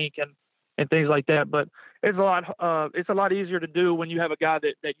you think and things like that. But it's a lot easier to do when you have a guy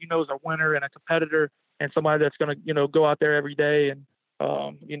that is a winner and a competitor, and somebody that's going to, go out there every day and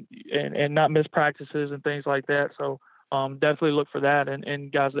not miss practices and things like that. So definitely look for that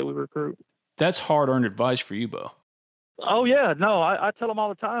and guys that we recruit. That's hard-earned advice for you, Bo. Oh, yeah. No, I tell them all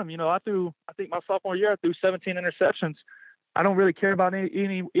the time. I think my sophomore year, I threw 17 interceptions. I don't really care about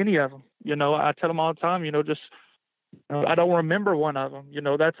any of them. I tell them all the time, I don't remember one of them.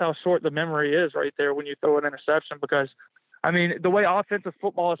 That's how short the memory is right there when you throw an interception, because the way offensive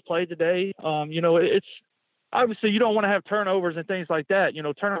football is played today, it's obviously you don't want to have turnovers and things like that.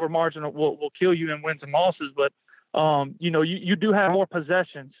 Turnover margin will kill you in wins and losses, but you do have more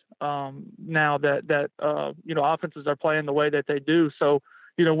possessions now that offenses are playing the way that they do. So,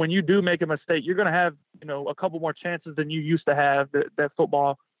 when you do make a mistake, you're going to have, a couple more chances than you used to have that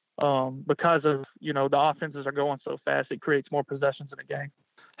football, because of, the offenses are going so fast, it creates more possessions in a game.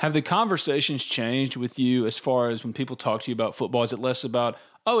 Have the conversations changed with you as far as when people talk to you about football? Is it less about,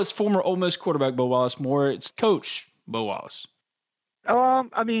 it's former Ole Miss quarterback Bo Wallace, more it's Coach Bo Wallace? We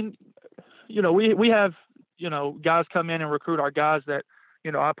have, guys come in and recruit our guys that,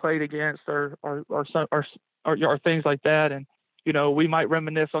 I played against or things like that. And, we might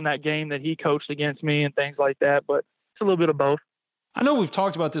reminisce on that game that he coached against me and things like that, but it's a little bit of both. I know we've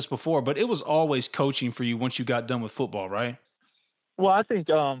talked about this before, but it was always coaching for you once you got done with football, right? Well, I think,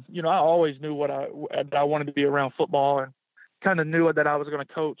 I always knew that I wanted to be around football, and, kind of knew that I was going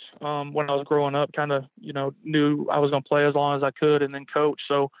to coach when I was growing up, kind of, knew I was going to play as long as I could and then coach.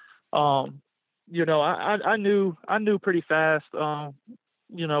 So, I knew pretty fast, that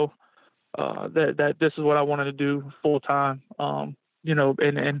this is what I wanted to do full time.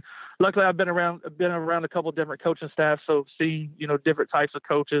 And luckily I've been around a couple of different coaching staffs. So seeing, different types of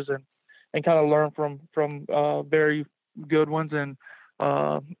coaches and kind of learn from very good ones and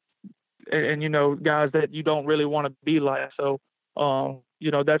guys that you don't really want to be like. So,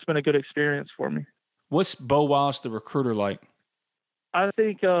 that's been a good experience for me. What's Bo Wallace, the recruiter, like? I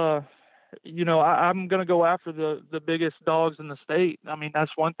think, I'm going to go after the biggest dogs in the state. I mean,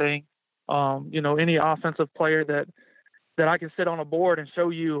 that's one thing. Any offensive player that I can sit on a board and show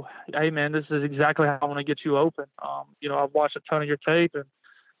you, hey man, this is exactly how I want to get you open. I've watched a ton of your tape and,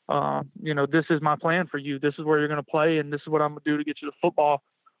 this is my plan for you. This is where you're going to play and this is what I'm going to do to get you to football.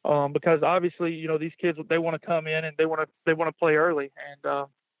 Because obviously, these kids, they want to come in and they want to play early. And,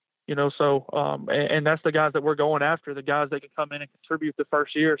 and that's the guys that we're going after, the guys that can come in and contribute the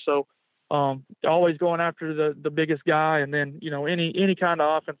first year. So, always going after the biggest guy. And then, any kind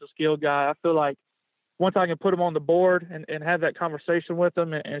of offensive skill guy, I feel like once I can put them on the board and have that conversation with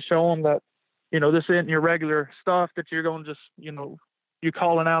them and show them that, this isn't your regular stuff that you're going to just, you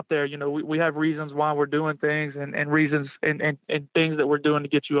calling out there, we have reasons why we're doing things and reasons and things that we're doing to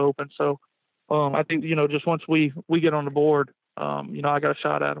get you open. So, I think, just once we get on the board, I got a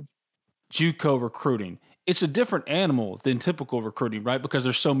shot at them. JUCO recruiting. It's a different animal than typical recruiting, right? Because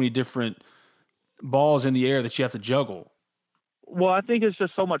there's so many different balls in the air that you have to juggle. Well, I think it's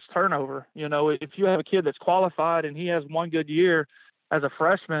just so much turnover. If you have a kid that's qualified and he has one good year as a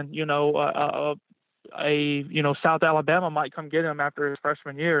freshman, South Alabama might come get him after his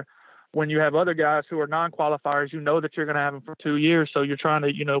freshman year. When you have other guys who are non-qualifiers, that you're going to have them for 2 years. So you're trying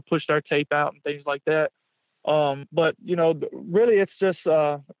to, push their tape out and things like that. But, really it's just,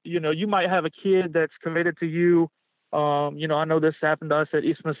 you might have a kid that's committed to you. I know this happened to us at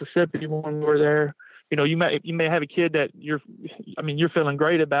East Mississippi when we were there. You may have a kid that you're feeling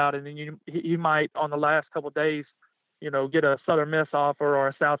great about, and then you might on the last couple of days, get a Southern Miss offer or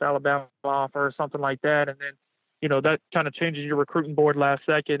a South Alabama offer or something like that. And then, that kind of changes your recruiting board last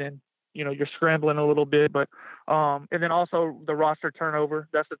second and, you're scrambling a little bit, but, and then also the roster turnover.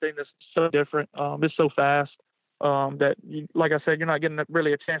 That's the thing that's so different. It's so fast that, like I said, you're not getting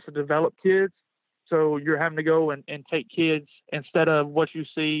really a chance to develop kids. So you're having to go and take kids instead of what you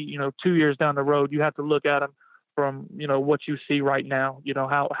see, 2 years down the road. You have to look at them from, what you see right now.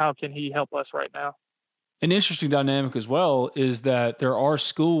 How can he help us right now? An interesting dynamic as well is that there are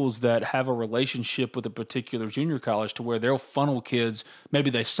schools that have a relationship with a particular junior college to where they'll funnel kids. Maybe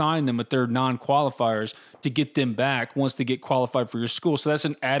they sign them, but they're non-qualifiers to get them back once they get qualified for your school. So that's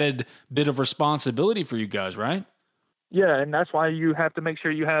an added bit of responsibility for you guys, right? Yeah, and that's why you have to make sure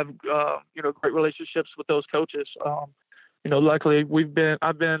you have, great relationships with those coaches. Luckily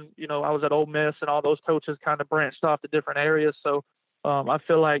I've been, I was at Ole Miss and all those coaches kind of branched off to different areas. So I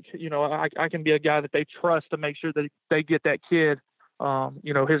feel like, I can be a guy that they trust to make sure that they get that kid.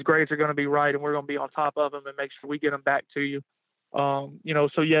 His grades are going to be right and we're going to be on top of him and make sure we get him back to you.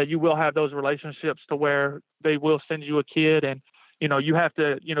 So yeah, you will have those relationships to where they will send you a kid and, you have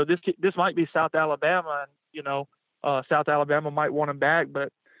to, this might be South Alabama and, South Alabama might want him back,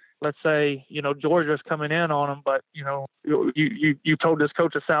 but let's say, Georgia's coming in on him, but, you told this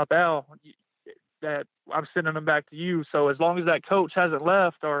coach of South Al that I'm sending him back to you. So as long as that coach hasn't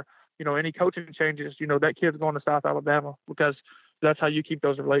left or, any coaching changes, that kid's going to South Alabama because that's how you keep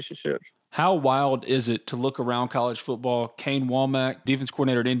those relationships. How wild is it to look around college football? Kane Womack, defense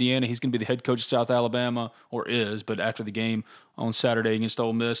coordinator at Indiana, he's going to be the head coach of South Alabama, or is, but after the game on Saturday against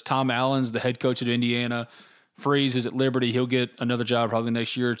Ole Miss. Tom Allen's the head coach at Indiana. Freeze is at Liberty. He'll get another job probably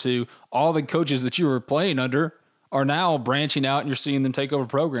next year or two. All the coaches that you were playing under are now branching out and you're seeing them take over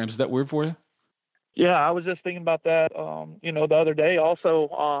programs. Is that weird for you? Yeah, I was just thinking about that, the other day. Also,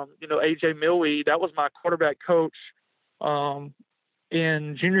 AJ Milwee, that was my quarterback coach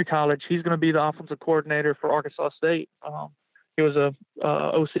in junior college. He's going to be the offensive coordinator for Arkansas State. He was a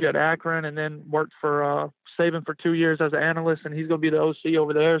OC at Akron and then worked for Saban for 2 years as an analyst, and he's going to be the OC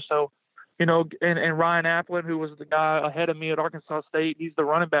over there. So, and Ryan Applin, who was the guy ahead of me at Arkansas State, he's the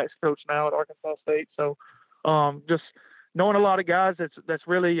running backs coach now at Arkansas State. So just knowing a lot of guys that's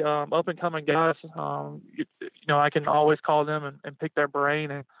really up and coming guys, I can always call them and pick their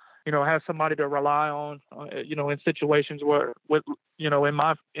brain and, have somebody to rely on, in situations where, in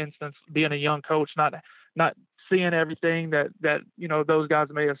my instance, being a young coach, not seeing everything that those guys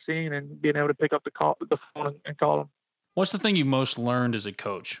may have seen and being able to pick up the phone and call them. What's the thing you most learned as a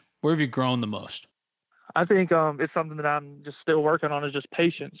coach? Where have you grown the most? I think it's something that I'm just still working on, is just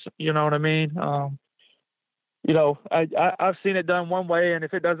patience. You know what I mean? I've seen it done one way, and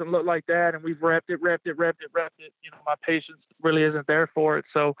if it doesn't look like that, and we've repped it, my patience really isn't there for it.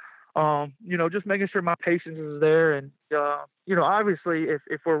 So, just making sure my patience is there. And, obviously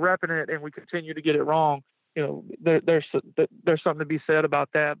if we're repping it and we continue to get it wrong, there's something to be said about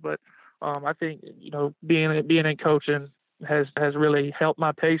that. But I think, being in coaching has really helped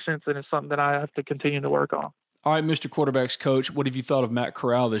my patience, and it's something that I have to continue to work on. All right, Mr. Quarterbacks coach, what have you thought of Matt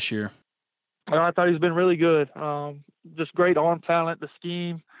Corral this year? I thought he's been really good. Just great arm talent. The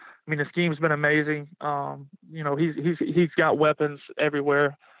scheme, the scheme's been amazing. He's got weapons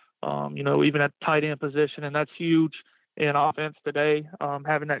everywhere. Even at the tight end position, and that's huge in offense today.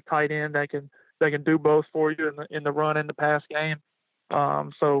 Having that tight end that can do both for you in the run and the pass game. I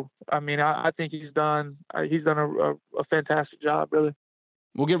think he's done a fantastic job, really.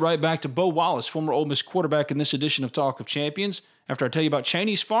 We'll get right back to Bo Wallace, former Ole Miss quarterback, in this edition of Talk of Champions, after I tell you about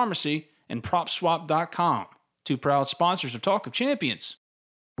Cheney's Pharmacy and PropSwap.com, two proud sponsors of Talk of Champions.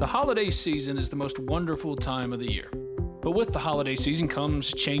 The holiday season is the most wonderful time of the year. But with the holiday season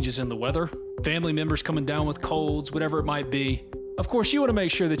comes changes in the weather, family members coming down with colds, whatever it might be. Of course, you want to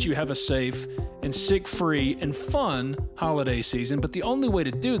make sure that you have a safe and sick-free and fun holiday season, but the only way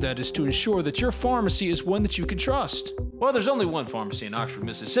to do that is to ensure that your pharmacy is one that you can trust. Well, there's only one pharmacy in Oxford,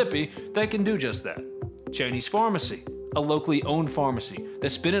 Mississippi that can do just that. Cheney's Pharmacy, a locally owned pharmacy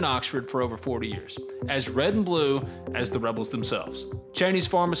that's been in Oxford for over 40 years, as red and blue as the Rebels themselves. Cheney's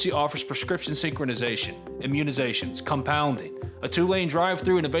Pharmacy offers prescription synchronization, immunizations, compounding, a 2-lane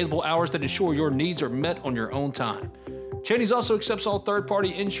drive-through, and available hours that ensure your needs are met on your own time. Cheney's also accepts all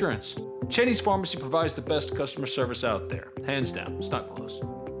third-party insurance. Cheney's Pharmacy provides the best customer service out there. Hands down, it's not close.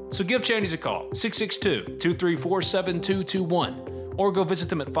 So give Cheney's a call, 662-234-7221, or go visit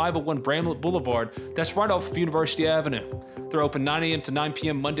them at 501 Bramlett Boulevard. That's right off of University Avenue. They're open 9 a.m. to 9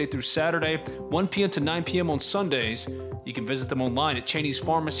 p.m. Monday through Saturday, 1 p.m. to 9 p.m. on Sundays. You can visit them online at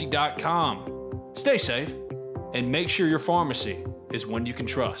Cheney'sPharmacy.com. Stay safe, and make sure your pharmacy is one you can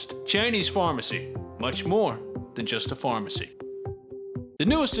trust. Cheney's Pharmacy, much more than just a pharmacy. The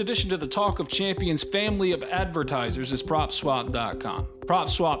newest addition to the Talk of Champions family of advertisers is PropSwap.com.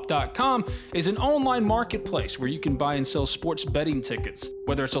 PropSwap.com is an online marketplace where you can buy and sell sports betting tickets.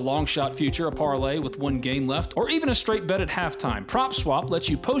 Whether it's a long shot future, a parlay with one game left, or even a straight bet at halftime, PropSwap lets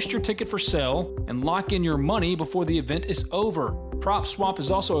you post your ticket for sale and lock in your money before the event is over. PropSwap is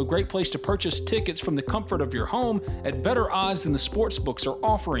also a great place to purchase tickets from the comfort of your home at better odds than the sports books are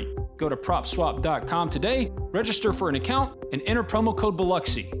offering. Go to PropSwap.com today, register for an account, and enter promo code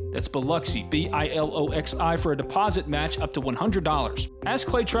Biloxi. That's Biloxi, Biloxi, for a deposit match up to $100. Ask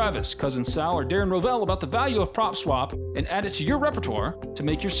Clay Travis, Cousin Sal, or Darren Rovell about the value of PropSwap and add it to your repertoire to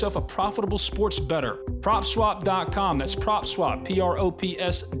make yourself a profitable sports bettor. PropSwap.com, that's PropSwap,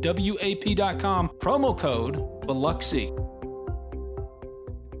 PropSwap.com, promo code Biloxi.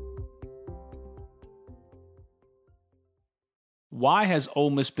 Why has Ole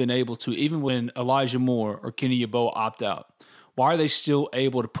Miss been able to, even when Elijah Moore or Kenny Yeboah opt out, why are they still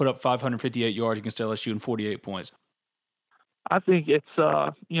able to put up 558 yards against LSU and 48 points? I think it's,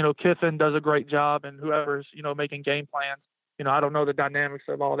 Kiffin does a great job, and whoever's, making game plans. I don't know the dynamics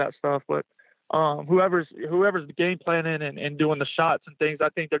of all that stuff, but whoever's game planning and doing the shots and things, I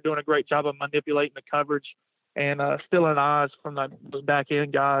think they're doing a great job of manipulating the coverage and stealing eyes from those back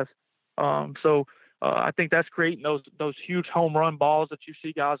end guys. I think that's creating those huge home run balls that you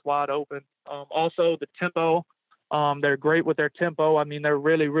see guys wide open. Also, the tempo, they're great with their tempo. They're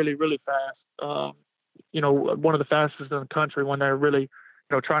really, really, really fast. One of the fastest in the country when they're really,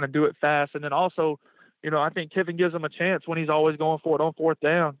 trying to do it fast. And then also, I think Kiffin gives them a chance when he's always going for it on fourth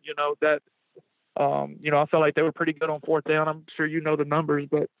down. I felt like they were pretty good on fourth down. I'm sure the numbers,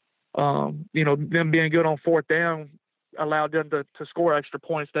 but them being good on fourth down allowed them to score extra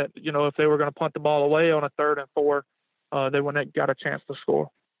points that, if they were going to punt the ball away on a 3rd and 4, they wouldn't have got a chance to score.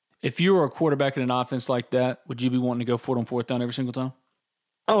 If you were a quarterback in an offense like that, would you be wanting to go for it on fourth down every single time?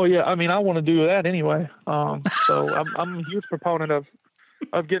 Oh yeah. I want to do that anyway. So I'm a huge proponent of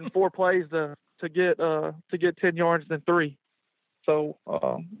getting 4 plays to get 10 yards than 3. So,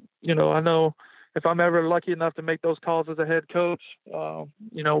 I know if I'm ever lucky enough to make those calls as a head coach,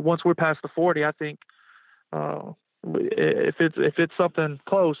 once we're past the 40, I think, if it's something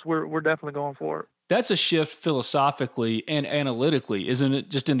close, we're definitely going for it. That's a shift philosophically and analytically, isn't it?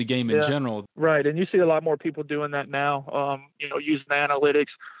 Just in the game in general. Right. And you see a lot more people doing that now, using analytics.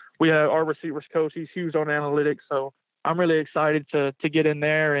 We have our receivers coach. He's huge on analytics. So I'm really excited to get in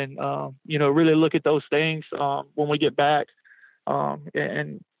there and, really look at those things when we get back.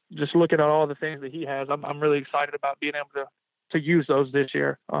 And just looking at all the things that he has, I'm really excited about being able to use those this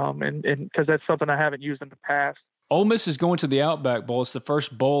year. And because that's something I haven't used in the past. Ole Miss is going to the Outback Bowl. It's the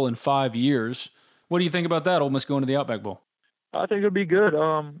first bowl in 5 years. What do you think about that, Ole Miss going to the Outback Bowl? I think it'll be good.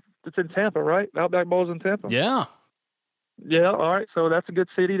 It's in Tampa, right? Outback Bowl's in Tampa. Yeah. Yeah. All right. So that's a good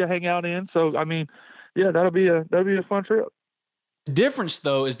city to hang out in. So I mean, yeah, that'll be a fun trip. The difference,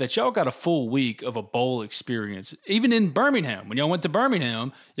 though, is that y'all got a full week of a bowl experience. Even in Birmingham, when y'all went to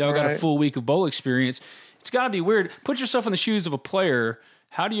Birmingham, y'all got a full week of bowl experience. It's got to be weird. Put yourself in the shoes of a player.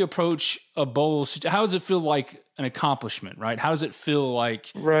 How do you approach a bowl? How does it feel like an accomplishment, right? How does it feel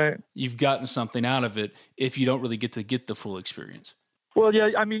like you've gotten something out of it if you don't really get to get the full experience? Well, yeah,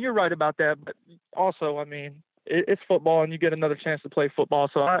 I mean, you're right about that. But also, I mean, it's football and you get another chance to play football.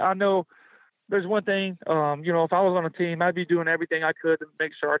 So I know there's one thing, if I was on a team, I'd be doing everything I could to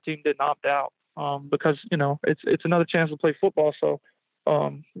make sure our team didn't opt out because, it's another chance to play football. So,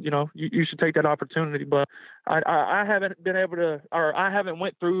 you should take that opportunity. But I haven't been able to, or I haven't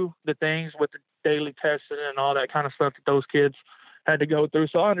went through the things with the daily testing and all that kind of stuff that those kids had to go through.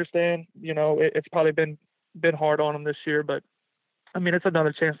 So I understand, it's probably been hard on them this year, but I mean, it's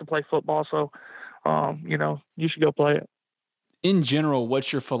another chance to play football. So, you should go play it. In general,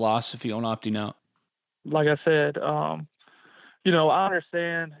 what's your philosophy on opting out? Like I said, I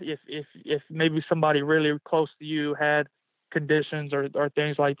understand if maybe somebody really close to you had conditions or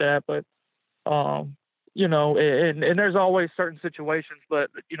things like that, but and there's always certain situations,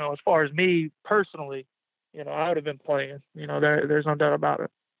 but as far as me personally, I would have been playing. There's no doubt about it.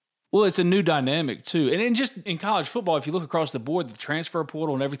 Well, it's a new dynamic too, and just in college football, if you look across the board, the transfer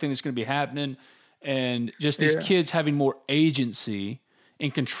portal and everything that's going to be happening, and just these kids having more agency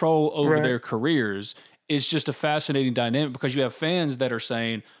and control over their careers is just a fascinating dynamic because you have fans that are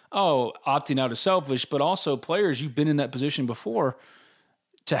saying, oh, opting out is selfish, but also players, you've been in that position before.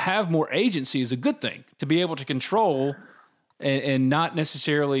 To have more agency is a good thing, to be able to control and not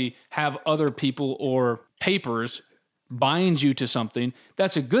necessarily have other people or papers bind you to something.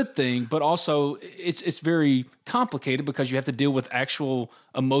 That's a good thing, but also it's very complicated because you have to deal with actual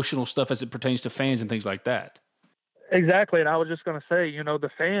emotional stuff as it pertains to fans and things like that. Exactly. And I was just going to say, the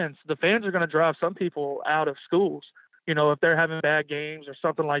fans are going to drive some people out of schools, if they're having bad games or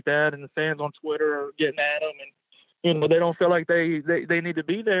something like that, and the fans on Twitter are getting at them and, they don't feel like they need to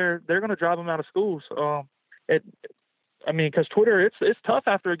be there, they're going to drive them out of schools. Because Twitter, it's tough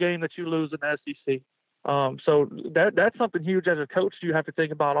after a game that you lose in the SEC. So that's something huge as a coach you have to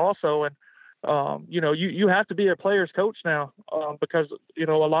think about also. And, you have to be a player's coach now, because,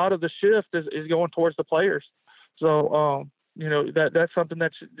 a lot of the shift is going towards the players. So, that's something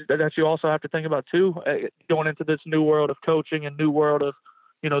that you also have to think about too, going into this new world of coaching and new world of,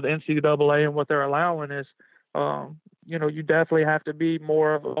 the NCAA and what they're allowing is, you definitely have to be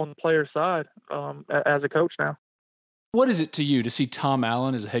more on the player side, as a coach now. What is it to you to see Tom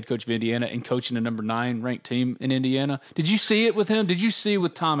Allen as a head coach of Indiana and coaching a number 9 ranked team in Indiana? Did you see it with him? Did you see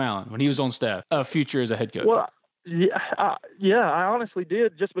with Tom Allen when he was on staff, a future as a head coach? Well, I honestly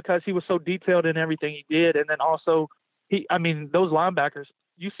did, just because he was so detailed in everything he did. And then also those linebackers,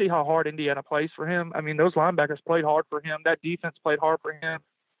 you see how hard Indiana plays for him. I mean, those linebackers played hard for him. That defense played hard for him.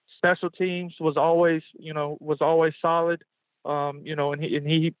 Special teams was always solid. And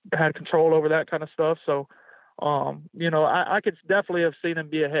he had control over that kind of stuff. So, I could definitely have seen him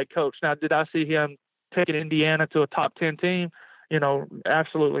be a head coach. Now, did I see him taking Indiana to a top 10 team?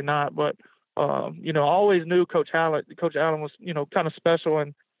 Absolutely not. But, I always knew Coach Allen was, kind of special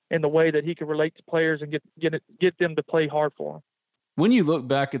in the way that he could relate to players and get them to play hard for him. When you look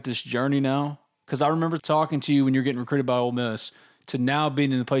back at this journey now, because I remember talking to you when you're getting recruited by Ole Miss to now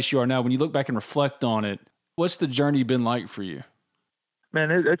being in the place you are now, when you look back and reflect on it, what's the journey been like for you? Man,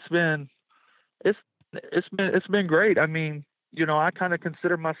 it's been great. I mean, I kind of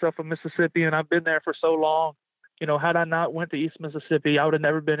consider myself a Mississippian. I've been there for so long. Had I not went to East Mississippi, I would have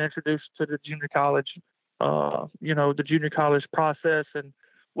never been introduced to the junior college, the junior college process, and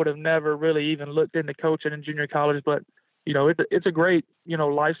would have never really even looked into coaching in junior college. But, it's a great,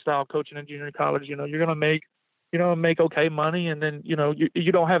 lifestyle coaching in junior college. You're going to make okay money. And then, you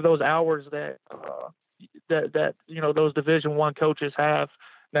don't have those hours that those Division I coaches have.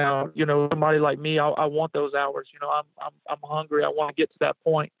 Now, somebody like me, I want those hours. I'm hungry. I want to get to that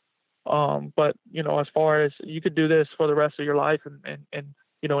point. But as far as you could do this for the rest of your life and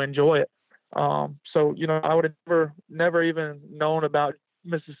enjoy it. So I would have never even known about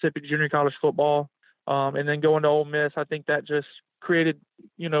Mississippi junior college football. And then going to Ole Miss, I think that just created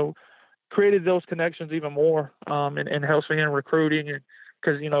those connections even more. And helps me in recruiting,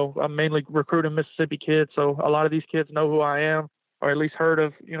 because I'm mainly recruiting Mississippi kids, so a lot of these kids know who I am. or at least heard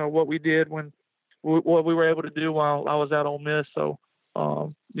of, what we did when what we were able to do while I was at Ole Miss. So,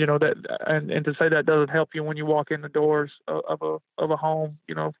 that, and to say that doesn't help you when you walk in the doors of a home,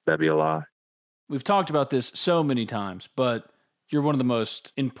 that'd be a lie. We've talked about this so many times, but you're one of the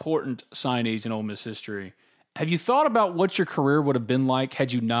most important signees in Ole Miss history. Have you thought about what your career would have been like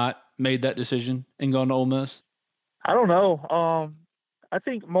had you not made that decision and gone to Ole Miss? I don't know. I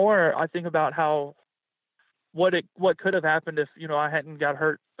think about what could have happened if, I hadn't got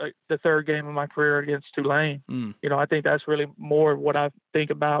hurt the third game of my career against Tulane. I think that's really more what I think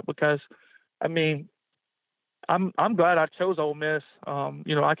about, because, I'm glad I chose Ole Miss.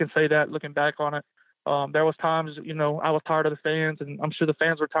 I can say that looking back on it. There was times, I was tired of the fans, and I'm sure the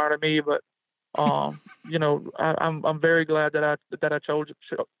fans were tired of me, but, I'm very glad that I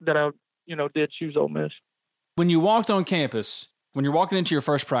did choose Ole Miss. When you walked on campus, when you're walking into your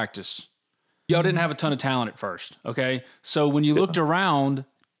first practice, y'all didn't have a ton of talent at first, okay? So when you looked around,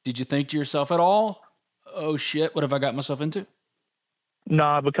 did you think to yourself at all, oh shit, what have I got myself into?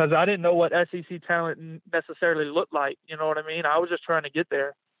 Nah, because I didn't know what SEC talent necessarily looked like. You know what I mean? I was just trying to get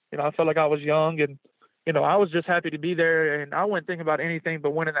there. I felt like I was young, and, I was just happy to be there, and I wasn't thinking about anything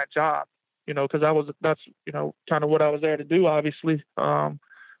but winning that job, because that's kind of what I was there to do, obviously.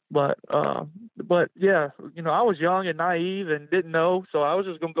 But yeah, I was young and naive and didn't know, so I was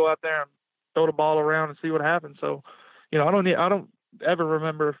just going to go out there and throw the ball around and see what happened. So, I don't ever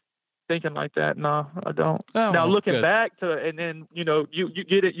remember thinking like that. No, I don't. Oh, now looking good. back to, and then, you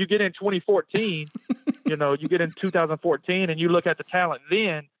get in 2014, you get in 2014 and you look at the talent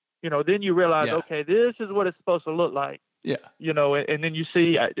then, then you realize, okay, this is what it's supposed to look like. Yeah. And then you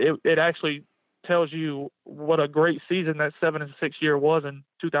see it actually tells you what a great season that 7-6 year was in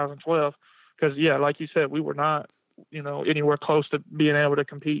 2012. Because, like you said, we were not, anywhere close to being able to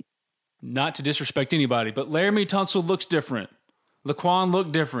compete. Not to disrespect anybody, but Laramie Tunsil looks different. Laquan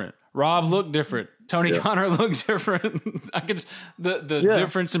looked different. Rob looked different. Tony Connor looks different. I could the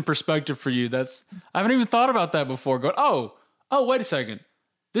difference in perspective for you. I haven't even thought about that before. Going, oh, wait a second,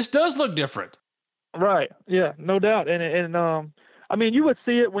 this does look different. Right. Yeah, no doubt. And you would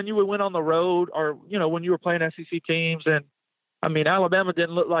see it when you would win on the road, or when you were playing SEC teams. And Alabama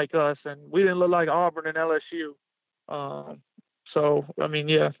didn't look like us, and we didn't look like Auburn and LSU. So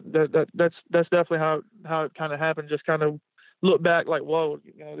that's definitely how it kind of happened. Just kind of look back like, whoa,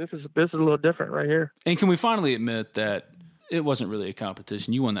 this is a little different right here. And can we finally admit that it wasn't really a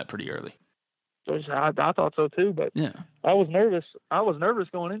competition? You won that pretty early. So I thought so too, but yeah, I was nervous.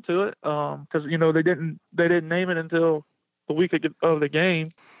 Going into it because they didn't name it until the week of the game.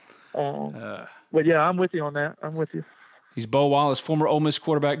 But yeah, I'm with you on that. I'm with you. He's Bo Wallace, former Ole Miss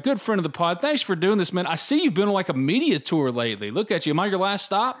quarterback, good friend of the pod. Thanks for doing this, man. I see you've been on like a media tour lately. Look at you. Am I your last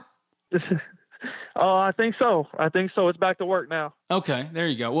stop? I think so. It's back to work now. Okay, there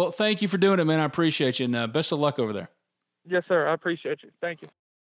you go. Well, thank you for doing it, man. I appreciate you, and best of luck over there. Yes, sir. I appreciate you. Thank you.